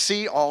 I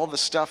see all the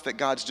stuff that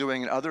God's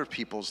doing in other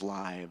people's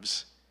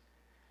lives,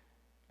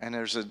 and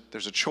there's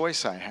a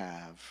choice I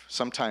have.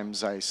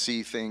 Sometimes I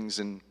see things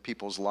in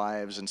people's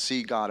lives and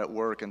see God at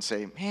work and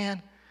say,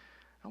 man,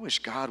 I wish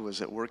God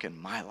was at work in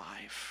my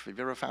life. Have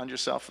you ever found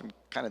yourself in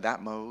kind of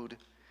that mode?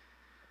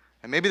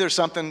 And maybe there's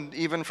something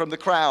even from the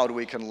crowd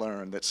we can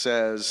learn that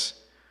says,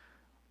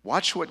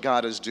 watch what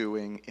God is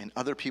doing in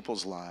other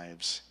people's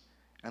lives,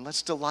 and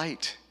let's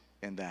delight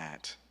in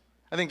that.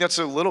 I think that's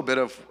a little bit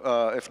of,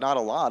 if not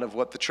a lot, of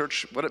what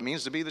it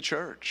means to be the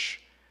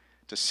church.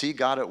 To see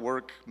God at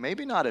work,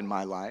 maybe not in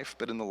my life,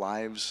 but in the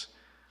lives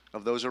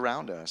of those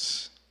around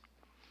us.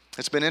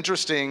 It's been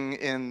interesting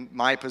in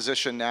my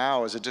position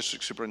now as a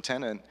district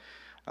superintendent.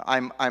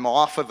 I'm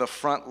off of the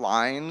front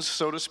lines,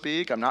 so to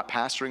speak. I'm not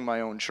pastoring my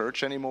own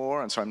church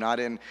anymore, and so I'm not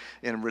in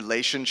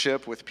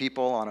relationship with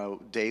people on a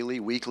daily,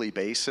 weekly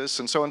basis.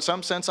 And so in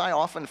some sense, I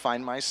often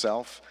find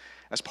myself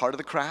as part of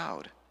the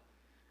crowd.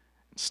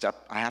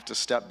 I have to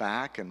step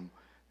back and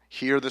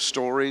hear the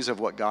stories of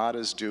what God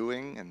is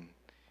doing and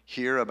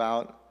hear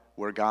about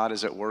where God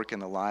is at work in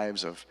the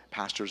lives of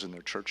pastors in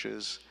their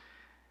churches.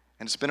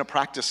 And it's been a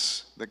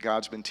practice that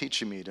God's been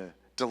teaching me to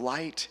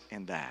delight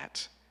in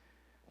that.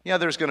 Yeah,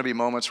 there's going to be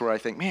moments where I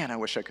think, man, I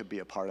wish I could be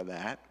a part of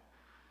that.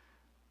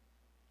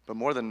 But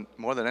more than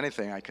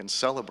anything, I can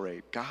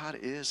celebrate God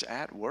is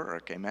at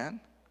work.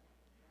 Amen?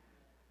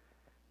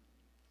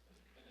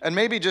 And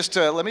maybe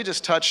let me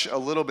just touch a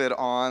little bit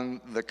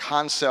on the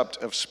concept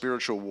of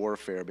spiritual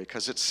warfare,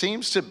 because it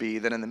seems to be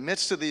that in the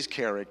midst of these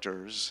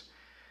characters,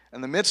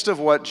 in the midst of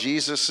what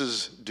Jesus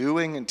is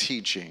doing and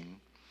teaching,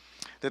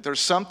 that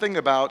there's something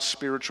about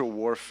spiritual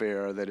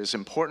warfare that is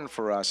important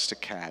for us to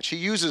catch. He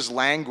uses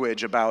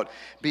language about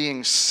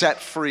being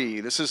set free.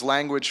 This is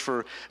language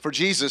for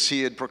Jesus.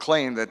 He had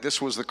proclaimed that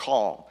this was the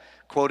call,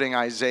 quoting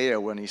Isaiah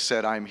when he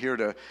said, I'm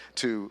here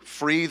to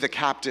free the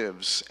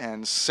captives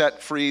and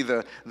set free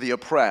the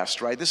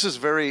oppressed, right? This is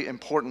very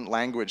important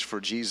language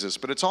for Jesus,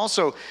 but it's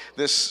also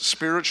this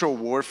spiritual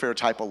warfare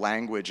type of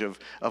language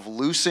of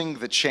loosing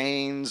the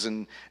chains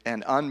and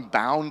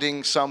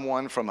unbounding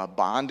someone from a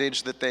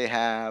bondage that they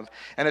have.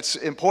 And it's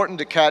important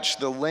to catch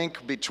the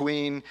link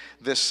between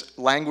this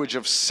language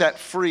of set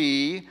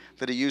free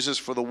that he uses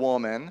for the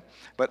woman,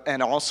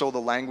 and also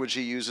the language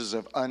he uses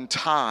of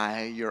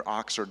untie your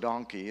ox or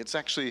donkey. It's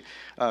actually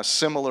a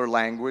similar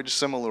language,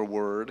 similar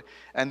word.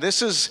 And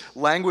this is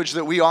language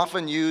that we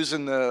often use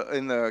in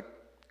the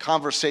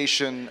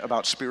conversation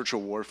about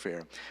spiritual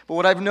warfare. But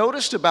what I've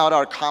noticed about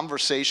our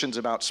conversations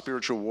about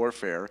spiritual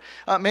warfare,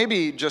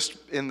 maybe just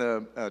in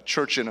the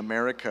church in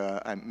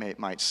America, I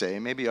might say,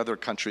 maybe other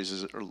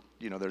countries,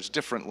 there's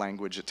different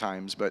language at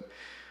times, but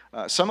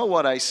some of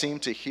what I seem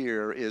to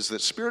hear is that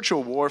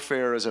spiritual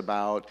warfare is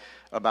about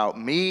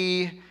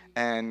me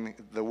and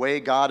the way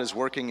God is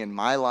working in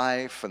my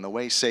life and the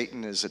way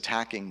Satan is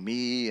attacking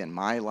me and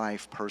my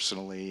life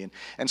personally.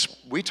 And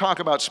we talk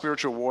about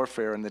spiritual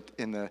warfare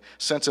in the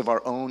sense of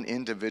our own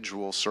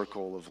individual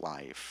circle of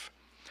life.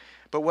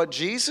 But what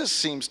Jesus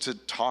seems to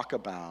talk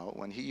about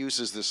when he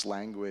uses this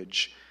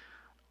language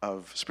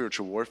of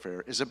spiritual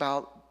warfare is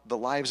about the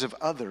lives of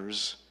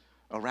others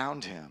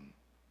around him.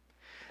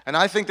 And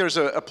I think there's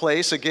a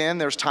place, again,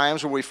 there's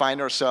times where we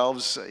find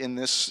ourselves in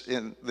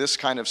this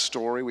kind of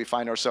story, we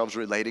find ourselves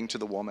relating to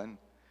the woman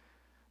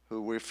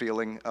who we're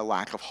feeling a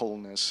lack of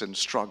wholeness and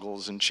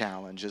struggles and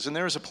challenges. And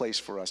there is a place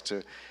for us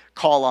to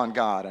call on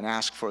God and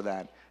ask for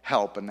that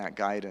help and that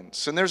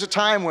guidance. And there's a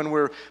time when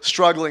we're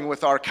struggling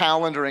with our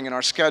calendaring and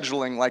our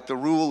scheduling like the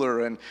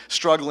ruler and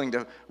struggling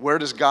to where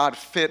does God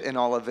fit in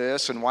all of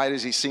this and why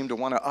does he seem to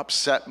want to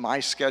upset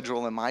my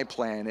schedule and my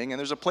planning. And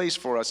there's a place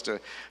for us to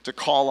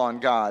call on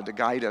God to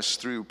guide us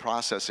through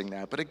processing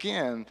that. But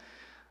again,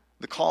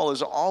 the call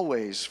is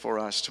always for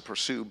us to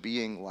pursue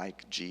being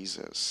like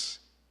Jesus.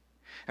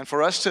 And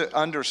for us to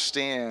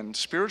understand,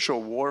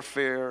 spiritual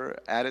warfare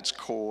at its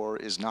core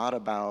is not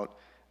about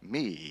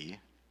me,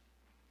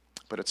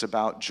 but it's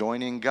about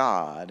joining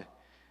God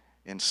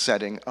in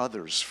setting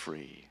others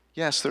free.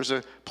 Yes, there's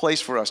a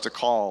place for us to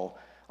call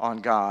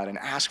on God and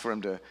ask for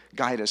Him to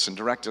guide us and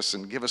direct us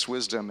and give us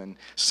wisdom and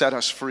set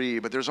us free.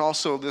 But there's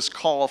also this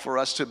call for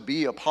us to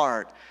be a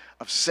part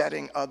of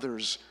setting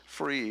others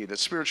free. That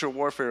spiritual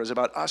warfare is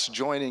about us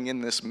joining in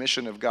this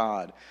mission of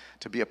God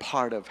to be a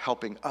part of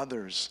helping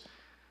others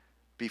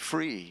be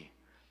free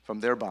from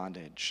their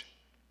bondage.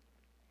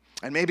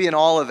 And maybe in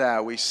all of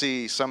that, we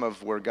see some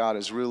of where God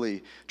is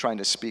really trying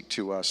to speak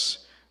to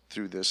us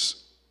through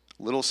this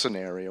little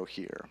scenario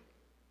here.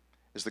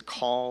 Is the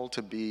call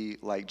to be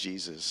like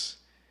Jesus,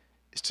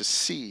 is to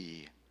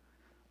see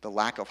the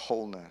lack of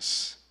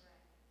wholeness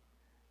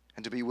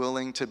and to be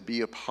willing to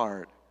be a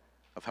part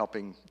of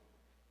helping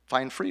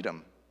find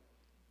freedom.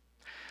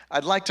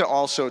 I'd like to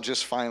also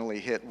just finally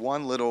hit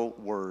one little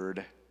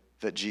word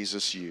that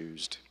Jesus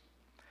used.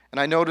 And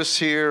I notice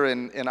here,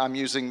 and I'm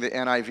using the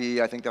NIV,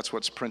 I think that's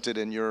what's printed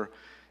in your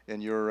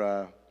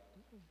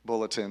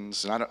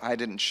bulletins, and I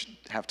didn't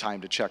have time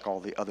to check all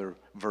the other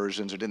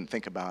versions or didn't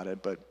think about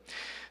it, but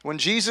when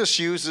Jesus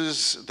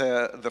uses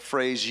the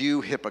phrase, "you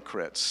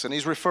hypocrites," and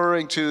he's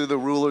referring to the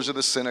rulers of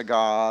the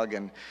synagogue,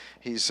 and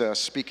he's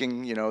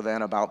speaking,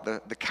 then about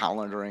the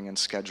calendaring and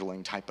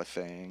scheduling type of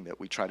thing, that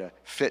we try to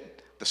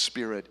fit the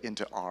Spirit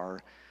into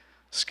our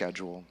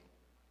schedule.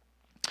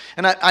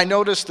 And I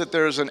noticed that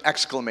there's an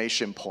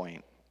exclamation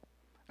point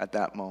at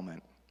that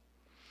moment.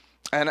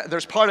 And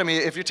there's part of me,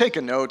 if you're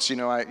taking notes,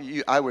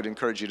 I would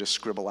encourage you to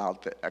scribble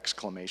out the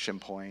exclamation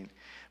point.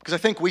 Because I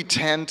think we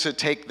tend to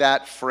take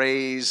that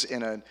phrase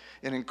in an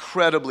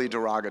incredibly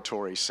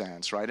derogatory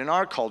sense, right? In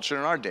our culture,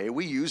 in our day,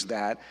 we use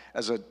that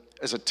as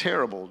a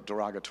terrible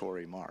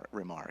derogatory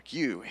remark.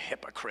 You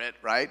hypocrite,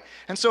 right?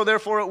 And so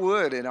therefore it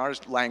would, in our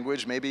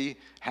language, maybe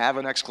have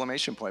an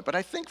exclamation point. But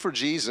I think for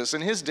Jesus,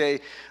 in his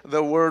day,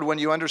 the word, when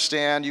you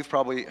understand,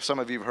 some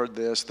of you have heard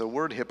this, the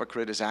word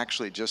hypocrite is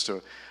actually just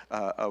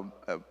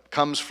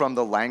comes from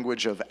the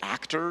language of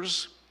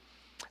actors.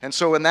 And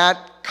so in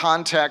that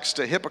context,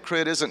 a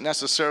hypocrite isn't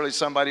necessarily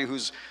somebody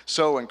who's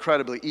so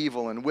incredibly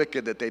evil and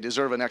wicked that they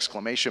deserve an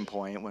exclamation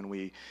point when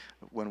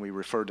we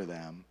refer to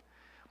them.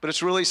 But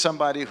it's really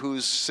somebody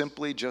who's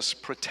simply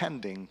just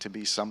pretending to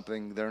be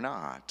something they're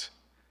not.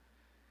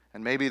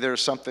 And maybe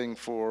there's something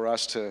for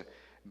us to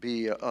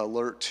be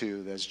alert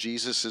to as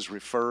Jesus is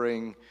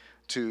referring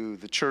to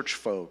the church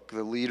folk,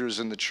 the leaders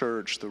in the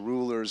church, the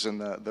rulers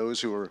and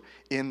those who are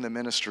in the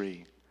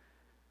ministry,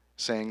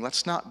 saying,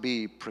 let's not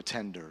be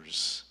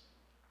pretenders.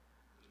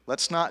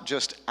 Let's not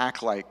just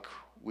act like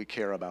we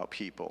care about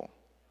people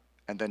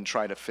and then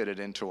try to fit it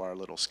into our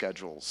little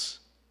schedules.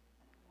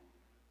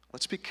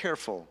 Let's be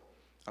careful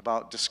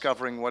about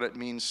discovering what it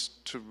means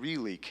to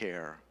really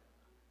care,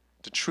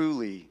 to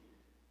truly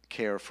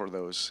care for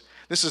those.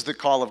 This is the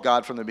call of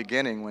God from the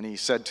beginning when he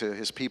said to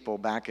his people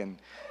back in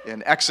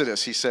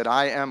Exodus, he said,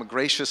 I am a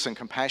gracious and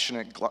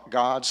compassionate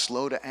God,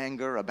 slow to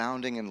anger,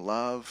 abounding in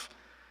love,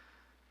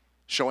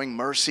 showing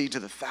mercy to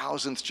the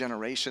 1,000th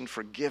generation,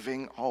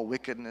 forgiving all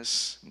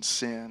wickedness and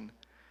sin.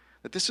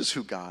 That this is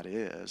who God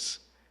is,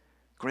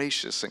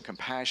 gracious and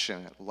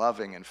compassionate,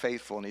 loving and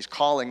faithful, and he's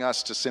calling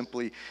us to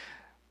simply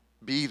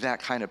be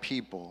that kind of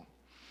people.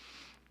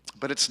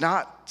 But it's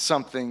not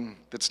something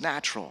that's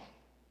natural.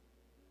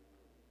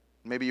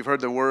 Maybe you've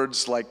heard the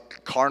words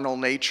like carnal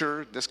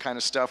nature, this kind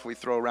of stuff we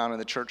throw around in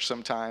the church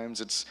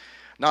sometimes. It's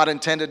not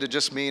intended to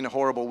just mean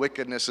horrible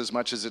wickedness as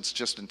much as it's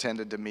just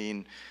intended to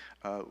mean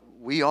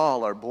we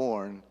all are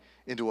born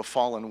into a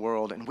fallen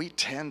world, and we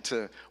tend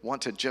to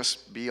want to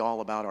just be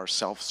all about our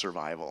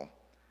self-survival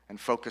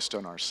and focused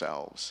on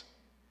ourselves.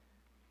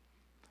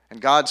 And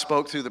God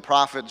spoke through the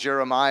prophet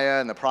Jeremiah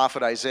and the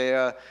prophet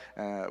Isaiah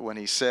when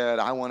he said,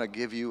 I want to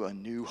give you a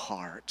new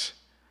heart,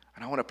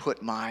 and I want to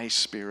put my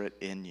spirit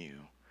in you.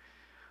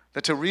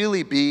 That to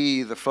really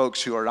be the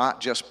folks who are not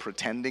just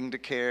pretending to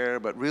care,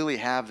 but really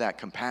have that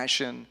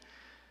compassion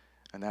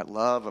and that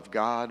love of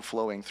God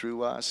flowing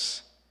through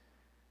us,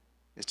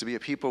 is to be a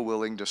people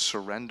willing to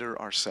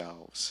surrender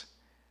ourselves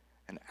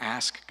and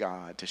ask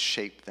God to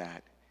shape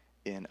that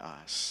in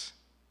us.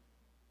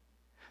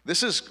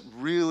 This is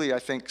really, I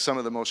think, some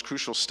of the most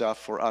crucial stuff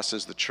for us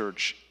as the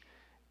church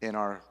in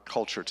our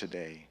culture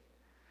today.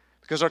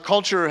 Because our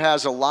culture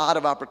has a lot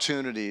of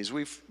opportunities.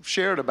 We've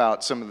shared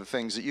about some of the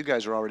things that you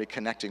guys are already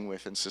connecting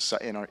with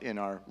in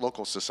our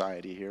local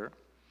society here.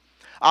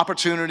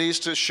 Opportunities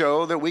to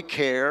show that we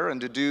care and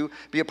to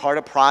be a part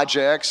of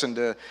projects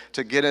and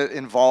to get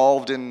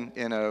involved in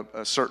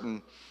a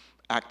certain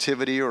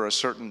activity or a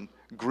certain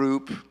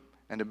group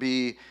and to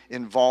be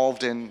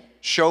involved in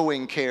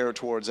showing care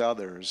towards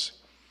others.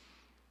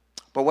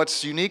 But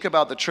what's unique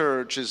about the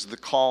church is the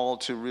call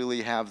to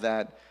really have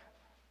that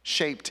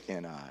shaped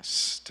in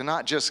us, to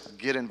not just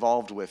get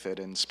involved with it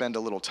and spend a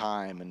little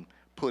time and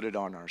put it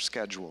on our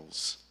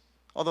schedules,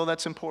 although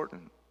that's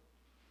important.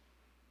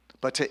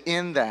 But to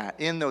in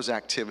those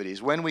activities,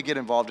 when we get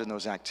involved in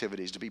those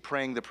activities, to be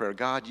praying the prayer,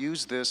 God,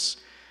 use this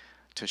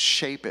to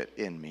shape it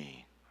in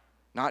me,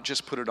 not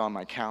just put it on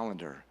my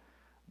calendar,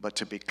 but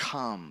to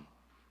become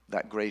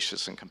that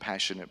gracious and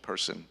compassionate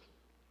person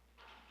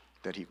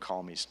that you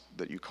call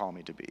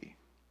me to be.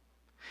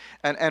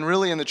 And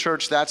really in the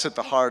church, that's at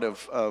the heart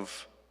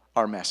of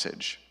our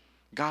message.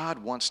 God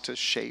wants to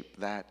shape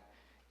that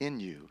in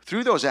you.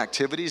 Through those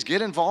activities,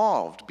 get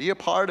involved. Be a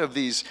part of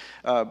these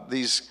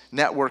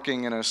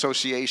networking and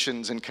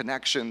associations and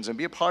connections, and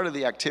be a part of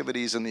the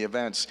activities and the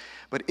events.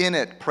 But in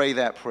it, pray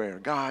that prayer.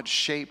 God,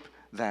 shape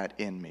that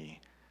in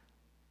me,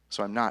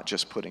 so I'm not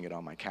just putting it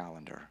on my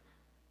calendar.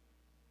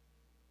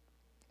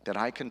 That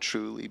I can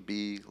truly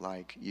be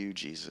like you,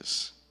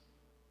 Jesus,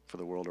 for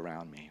the world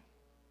around me.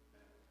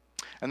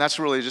 And that's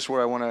really just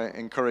where I want to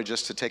encourage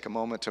us to take a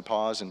moment to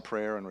pause in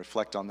prayer and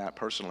reflect on that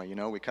personally. You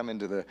know, we come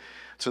into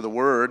the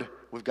Word,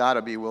 we've got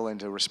to be willing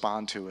to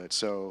respond to it.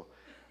 So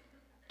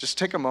just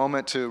take a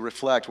moment to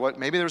reflect.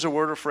 Maybe there's a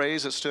word or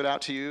phrase that stood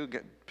out to you.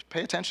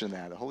 Pay attention to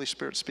that. The Holy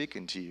Spirit's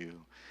speaking to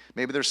you.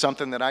 Maybe there's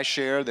something that I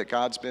shared that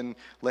God's been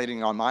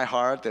laying on my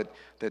heart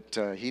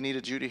that He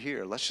needed you to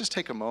hear. Let's just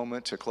take a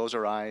moment to close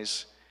our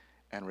eyes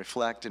and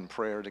reflect in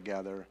prayer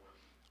together.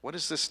 What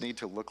does this need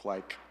to look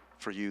like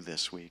for you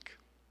this week?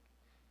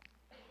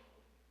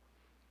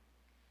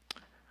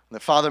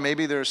 Father,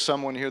 maybe there's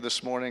someone here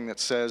this morning that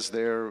says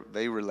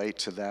they relate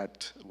to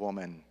that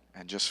woman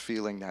and just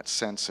feeling that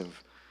sense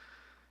of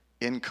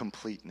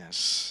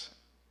incompleteness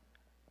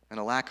and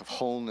a lack of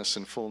wholeness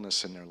and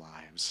fullness in their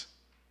lives.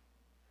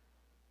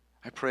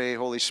 I pray,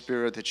 Holy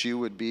Spirit, that you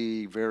would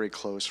be very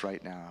close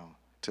right now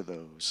to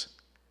those.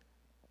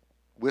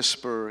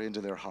 Whisper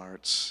into their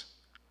hearts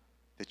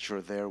that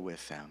you're there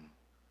with them.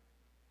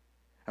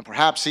 And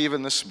perhaps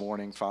even this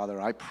morning, Father,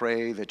 I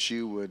pray that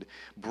you would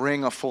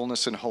bring a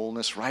fullness and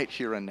wholeness right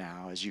here and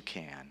now as you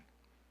can.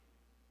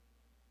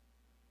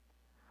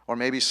 Or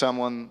maybe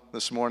someone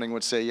this morning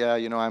would say, yeah,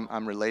 you know,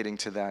 I'm relating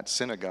to that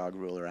synagogue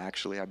ruler,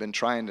 actually. I've been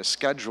trying to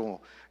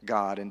schedule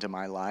God into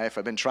my life.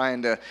 I've been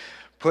trying to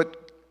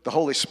put the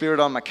Holy Spirit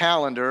on my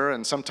calendar,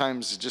 and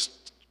sometimes it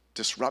just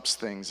disrupts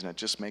things and it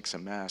just makes a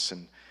mess.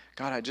 And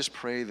God, I just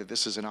pray that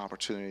this is an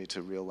opportunity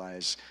to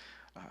realize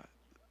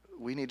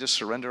we need to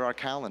surrender our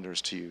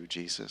calendars to you,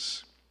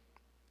 Jesus.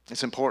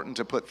 It's important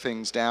to put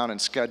things down and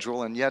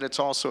schedule, and yet it's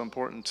also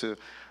important to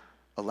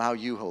allow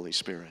you, Holy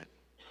Spirit,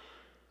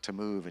 to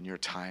move in your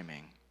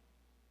timing.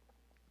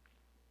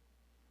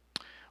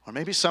 Or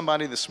maybe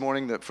somebody this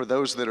morning, that for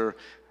those that are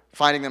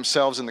finding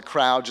themselves in the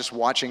crowd just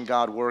watching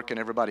God work in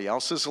everybody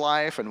else's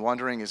life and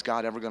wondering, is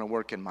God ever going to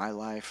work in my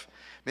life?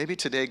 Maybe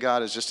today,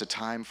 God, is just a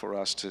time for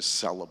us to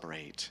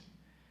celebrate.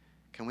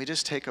 Can we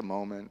just take a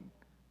moment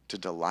to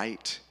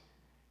delight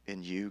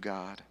in you,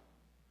 God?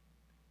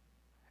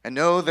 And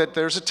know that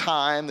there's a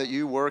time that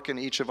you work in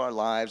each of our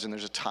lives, and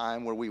there's a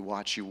time where we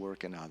watch you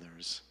work in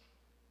others.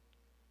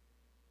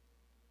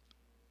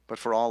 But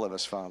for all of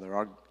us,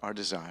 Father, our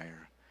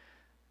desire,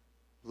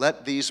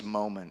 let these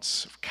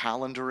moments of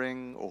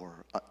calendaring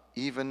or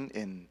even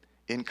in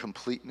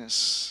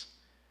incompleteness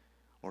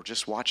or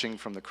just watching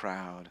from the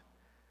crowd,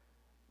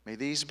 may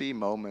these be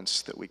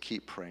moments that we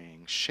keep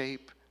praying,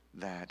 shape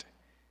that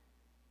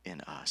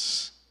in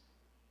us.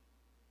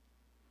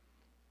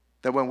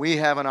 That when we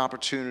have an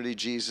opportunity,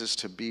 Jesus,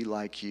 to be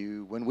like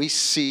you, when we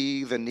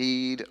see the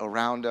need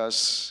around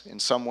us in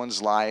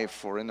someone's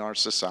life or in our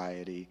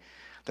society,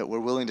 that we're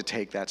willing to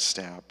take that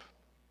step.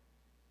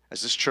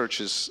 As this church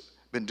has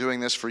been doing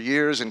this for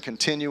years and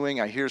continuing,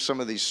 I hear some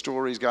of these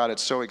stories, God,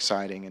 it's so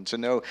exciting. And to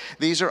know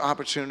these are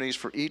opportunities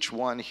for each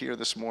one here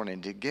this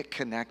morning to get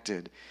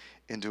connected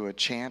into a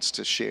chance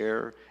to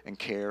share and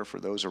care for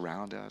those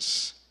around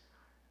us.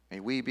 May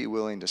we be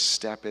willing to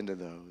step into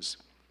those.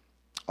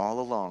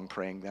 All along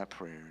praying that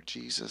prayer,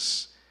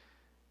 Jesus,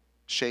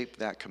 shape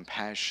that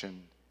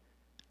compassion,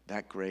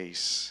 that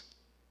grace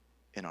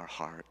in our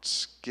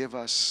hearts. Give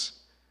us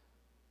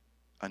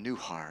a new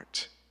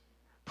heart.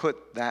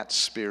 Put that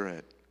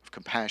spirit of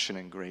compassion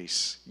and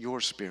grace, your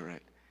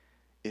spirit,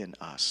 in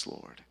us,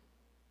 Lord.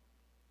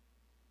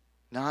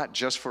 Not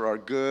just for our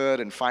good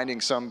and finding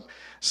some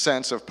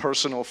sense of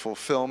personal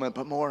fulfillment,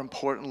 but more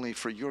importantly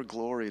for your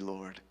glory,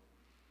 Lord.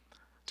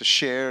 To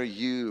share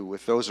you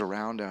with those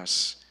around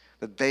us,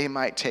 that they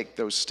might take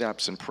those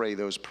steps and pray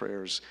those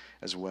prayers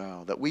as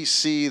well. That we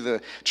see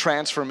the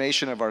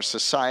transformation of our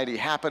society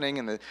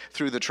happening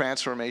through the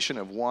transformation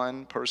of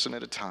one person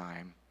at a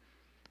time,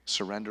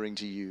 surrendering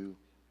to you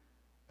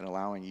and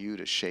allowing you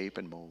to shape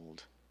and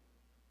mold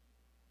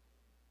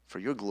for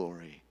your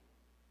glory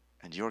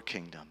and your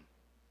kingdom.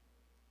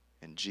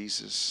 In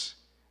Jesus,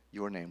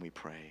 your name we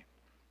pray.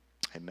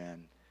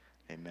 Amen.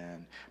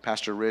 Amen.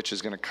 Pastor Rich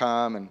is going to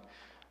come and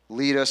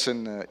lead us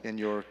in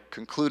your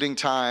concluding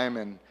time,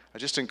 and I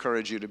just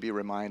encourage you to be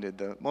reminded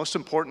the most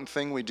important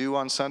thing we do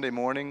on Sunday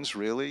mornings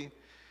really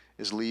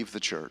is leave the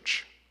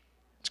church.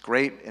 It's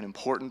great and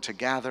important to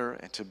gather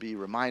and to be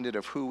reminded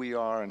of who we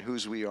are and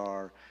whose we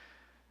are,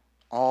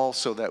 all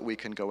so that we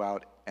can go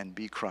out and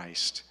be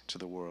Christ to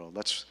the world.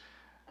 Let's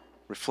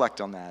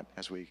reflect on that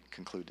as we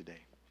conclude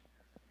today.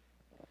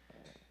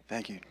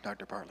 Thank you,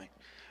 Dr. Bartley.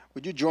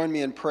 Would you join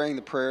me in praying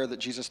the prayer that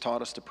Jesus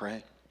taught us to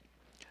pray?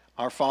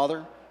 Our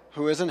Father,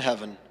 who is in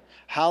heaven,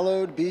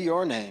 hallowed be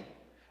your name.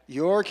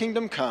 Your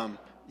kingdom come,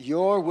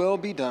 your will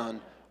be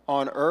done,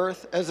 on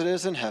earth as it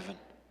is in heaven.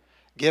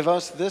 Give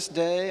us this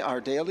day our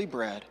daily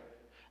bread,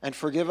 and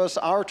forgive us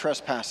our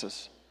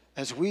trespasses,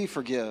 as we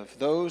forgive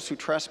those who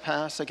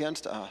trespass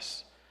against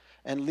us.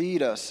 And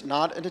lead us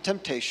not into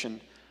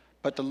temptation,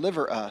 but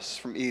deliver us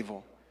from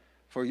evil.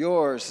 For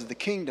yours is the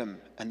kingdom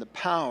and the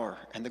power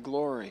and the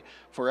glory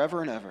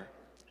forever and ever.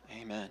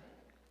 Amen.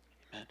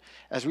 Amen.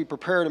 As we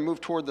prepare to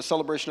move toward the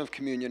celebration of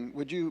communion,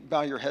 would you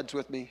bow your heads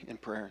with me in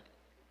prayer?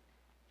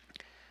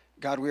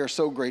 God, we are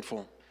so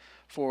grateful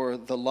for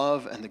the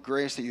love and the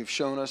grace that you've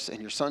shown us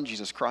in your Son,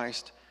 Jesus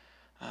Christ.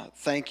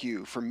 Thank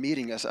you for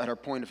meeting us at our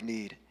point of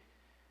need.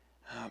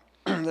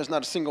 There's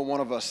not a single one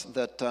of us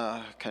that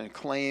can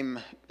claim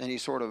any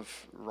sort of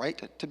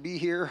right to be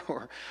here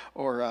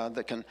or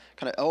that can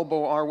kind of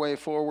elbow our way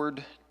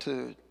forward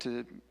to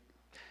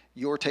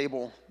your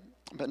table.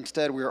 But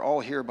instead, we are all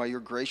here by your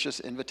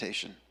gracious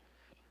invitation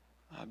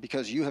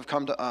because you have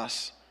come to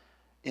us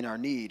in our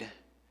need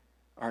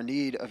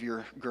of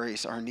your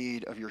grace, our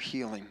need of your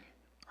healing,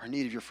 our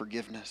need of your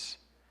forgiveness.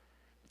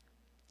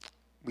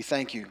 We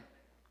thank you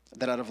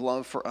that out of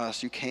love for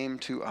us, you came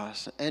to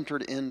us,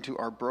 entered into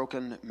our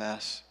broken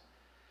mess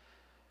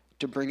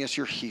to bring us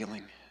your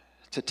healing,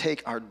 to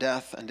take our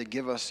death and to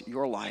give us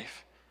your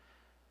life,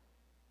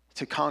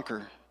 to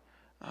conquer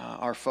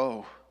our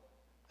foe,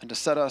 and to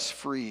set us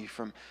free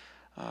from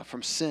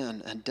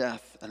sin and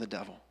death and the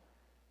devil.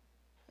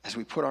 As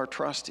we put our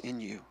trust in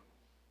you,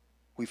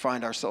 we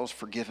find ourselves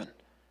forgiven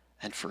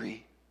and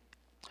free.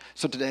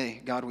 So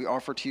today, God, we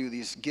offer to you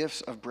these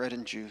gifts of bread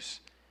and juice.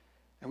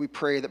 And we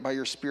pray that by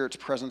your Spirit's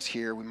presence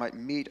here, we might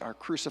meet our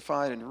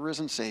crucified and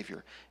risen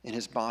Savior in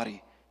his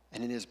body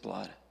and in his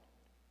blood.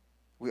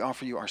 We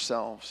offer you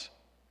ourselves,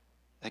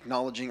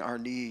 acknowledging our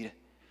need,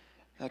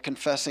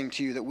 confessing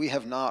to you that we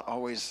have not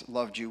always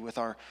loved you with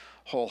our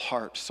whole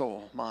heart,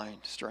 soul, mind,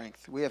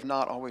 strength. We have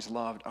not always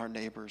loved our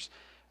neighbors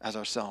as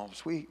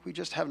ourselves. We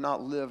just have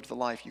not lived the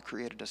life you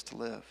created us to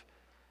live.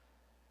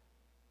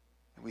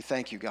 And we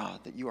thank you,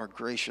 God, that you are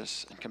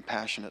gracious and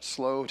compassionate,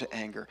 slow to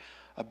anger,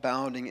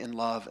 abounding in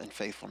love and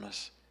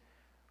faithfulness.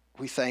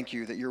 We thank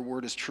you that your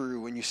word is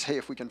true when you say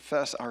if we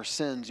confess our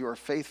sins, you are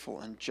faithful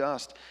and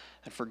just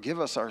and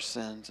forgive us our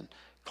sins and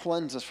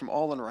cleanse us from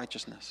all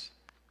unrighteousness.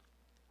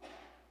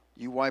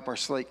 You wipe our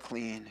slate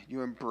clean.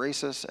 You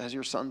embrace us as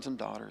your sons and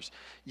daughters.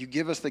 You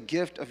give us the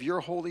gift of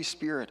your Holy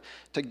Spirit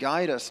to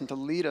guide us and to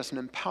lead us and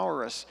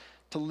empower us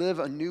to live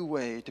a new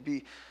way, to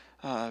be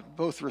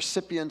both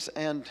recipients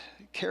and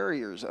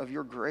carriers of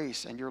your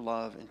grace and your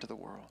love into the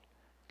world.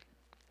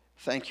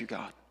 Thank you,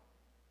 God,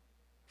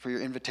 for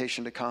your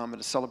invitation to come and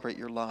to celebrate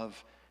your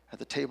love at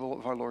the table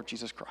of our Lord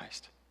Jesus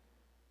Christ.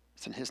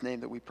 It's in his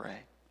name that we pray.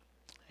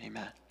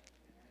 Amen.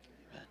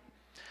 Amen.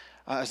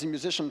 As the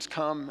musicians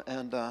come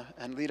and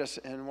lead us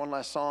in one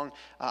last song,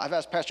 I've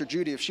asked Pastor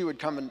Judy if she would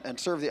come and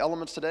serve the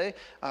elements today.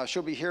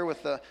 She'll be here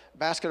with a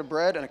basket of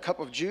bread and a cup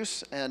of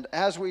juice. And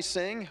as we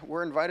sing,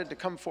 we're invited to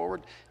come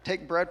forward,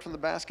 take bread from the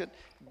basket,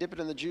 dip it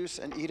in the juice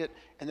and eat it,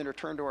 and then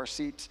return to our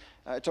seats.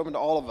 It's open to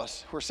all of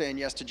us who are saying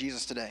yes to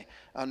Jesus today.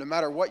 No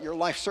matter what your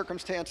life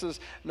circumstances,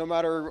 no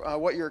matter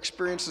what your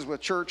experiences with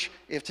church,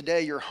 if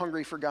today you're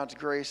hungry for God's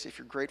grace, if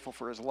you're grateful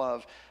for his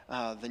love,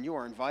 then you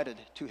are invited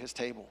to his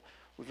table.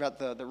 We've got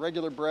the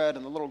regular bread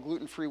and the little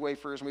gluten-free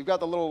wafers, and we've got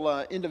the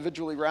little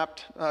individually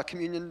wrapped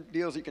communion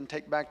deals you can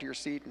take back to your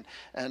seat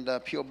and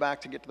peel back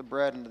to get to the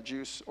bread and the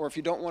juice. Or if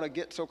you don't want to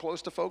get so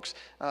close to folks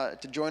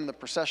to join the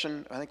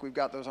procession, I think we've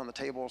got those on the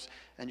tables,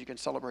 and you can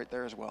celebrate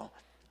there as well.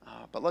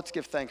 But let's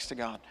give thanks to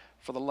God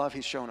for the love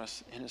he's shown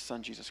us in his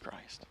Son, Jesus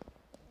Christ.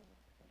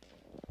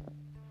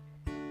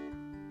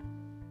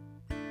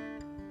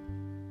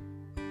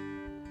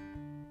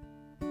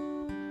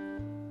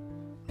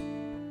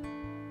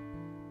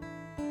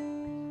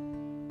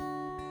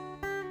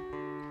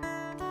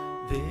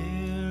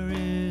 There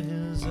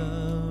is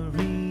a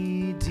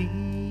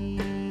Redeemer,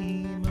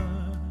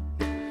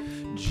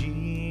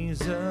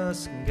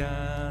 Jesus,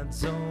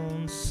 God's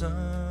own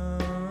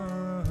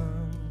Son,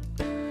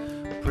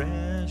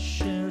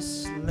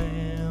 precious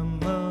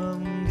Lamb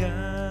of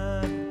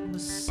God,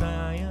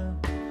 Messiah,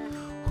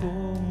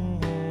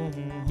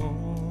 Holy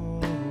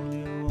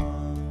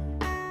One.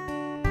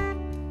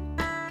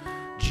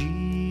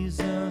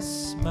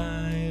 Jesus,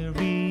 my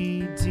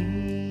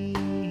Redeemer,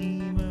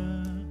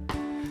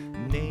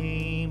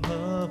 name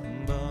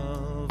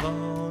above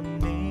all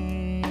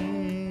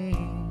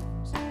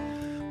names,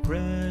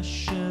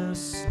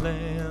 precious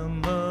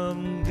Lamb of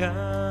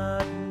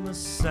God,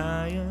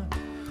 Messiah,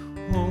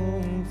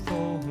 oh,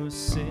 for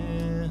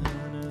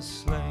sinners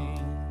slain.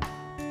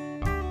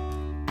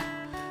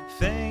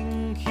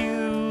 Thank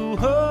you,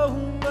 oh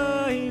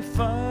my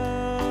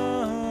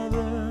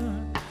Father,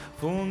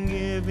 for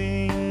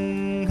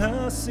giving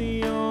us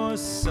your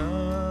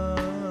Son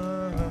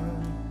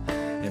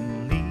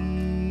and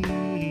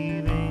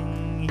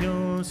leaving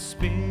your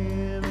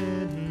Spirit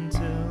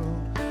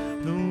until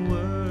the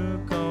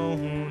work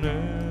on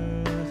earth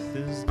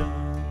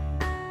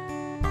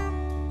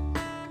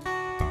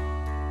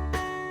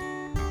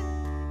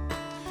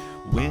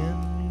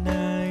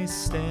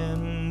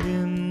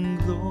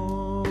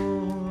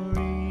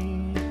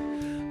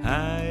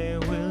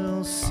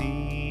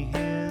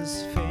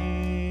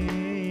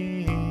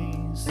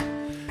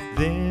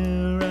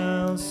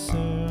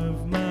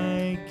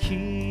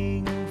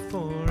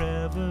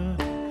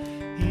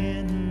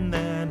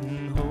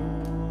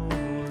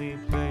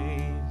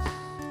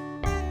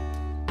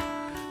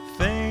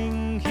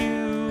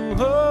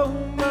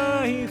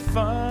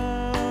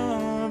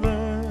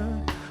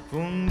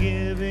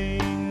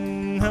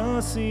giving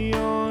us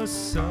your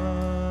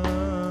Son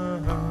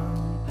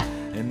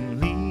and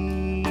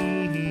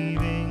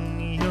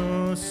leaving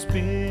your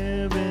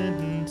Spirit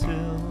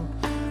until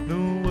the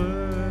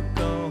work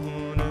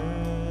on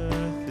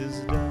earth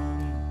is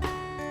done.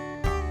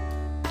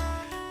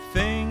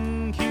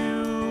 Thank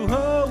you,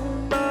 oh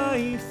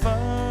my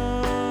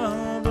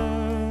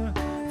Father,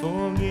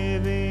 for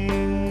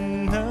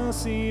giving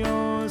us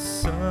your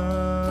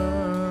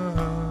Son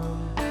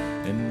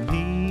and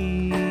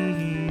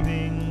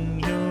leaving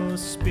your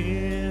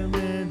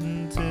Spirit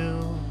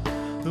until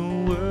the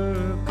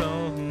work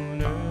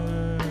on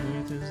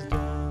earth is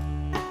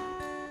done.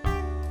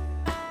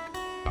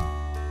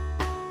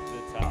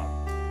 The top.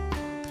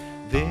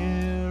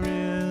 There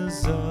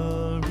is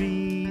a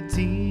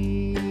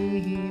Redeemer,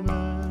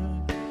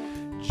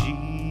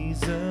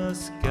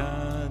 Jesus,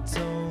 God's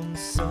own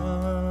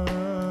Son,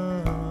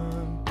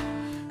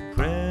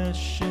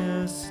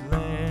 precious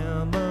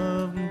Lamb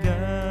of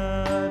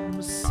God,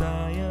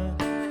 Messiah,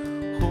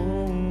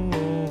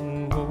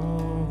 Holy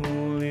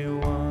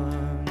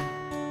One.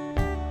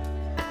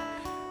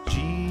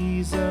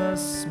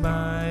 Jesus,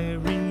 my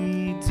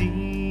Redeemer,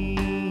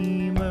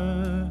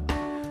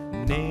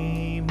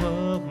 name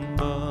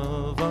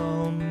above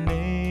all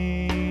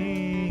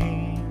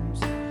names,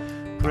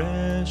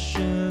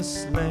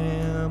 precious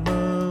Lamb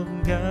of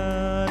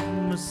God,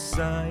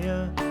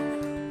 Messiah,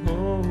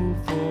 oh,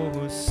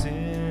 for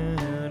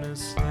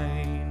sinners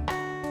slain.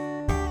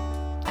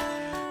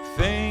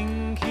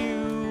 Thank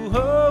you,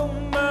 oh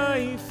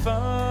my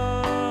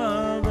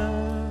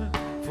Father,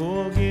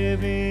 for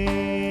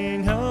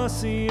giving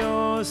us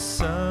your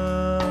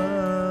Son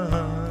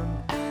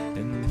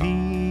and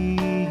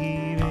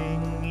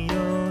leaving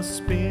your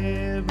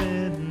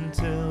Spirit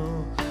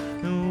until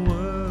the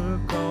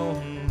work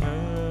on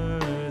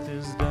earth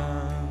is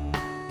done.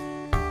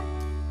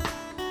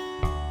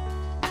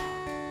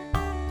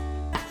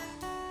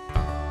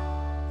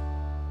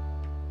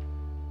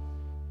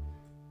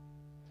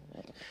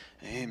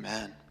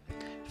 Amen.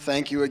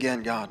 Thank you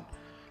again, God,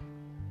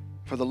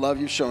 for the love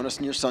you've shown us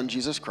in your Son,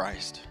 Jesus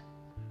Christ.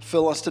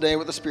 Fill us today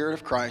with the Spirit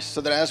of Christ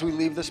so that as we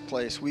leave this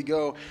place, we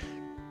go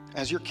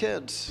as your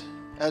kids,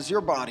 as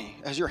your body,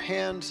 as your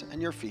hands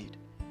and your feet,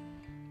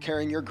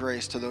 carrying your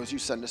grace to those you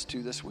send us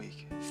to this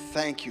week.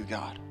 Thank you,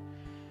 God.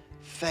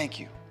 Thank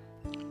you.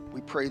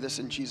 We pray this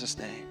in Jesus'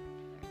 name.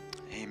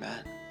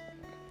 Amen.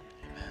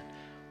 Amen.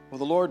 Well,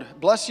 the Lord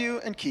bless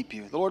you and keep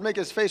you. The Lord make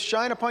his face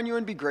shine upon you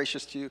and be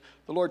gracious to you.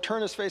 The Lord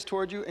turn his face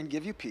toward you and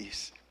give you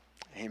peace.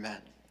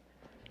 Amen.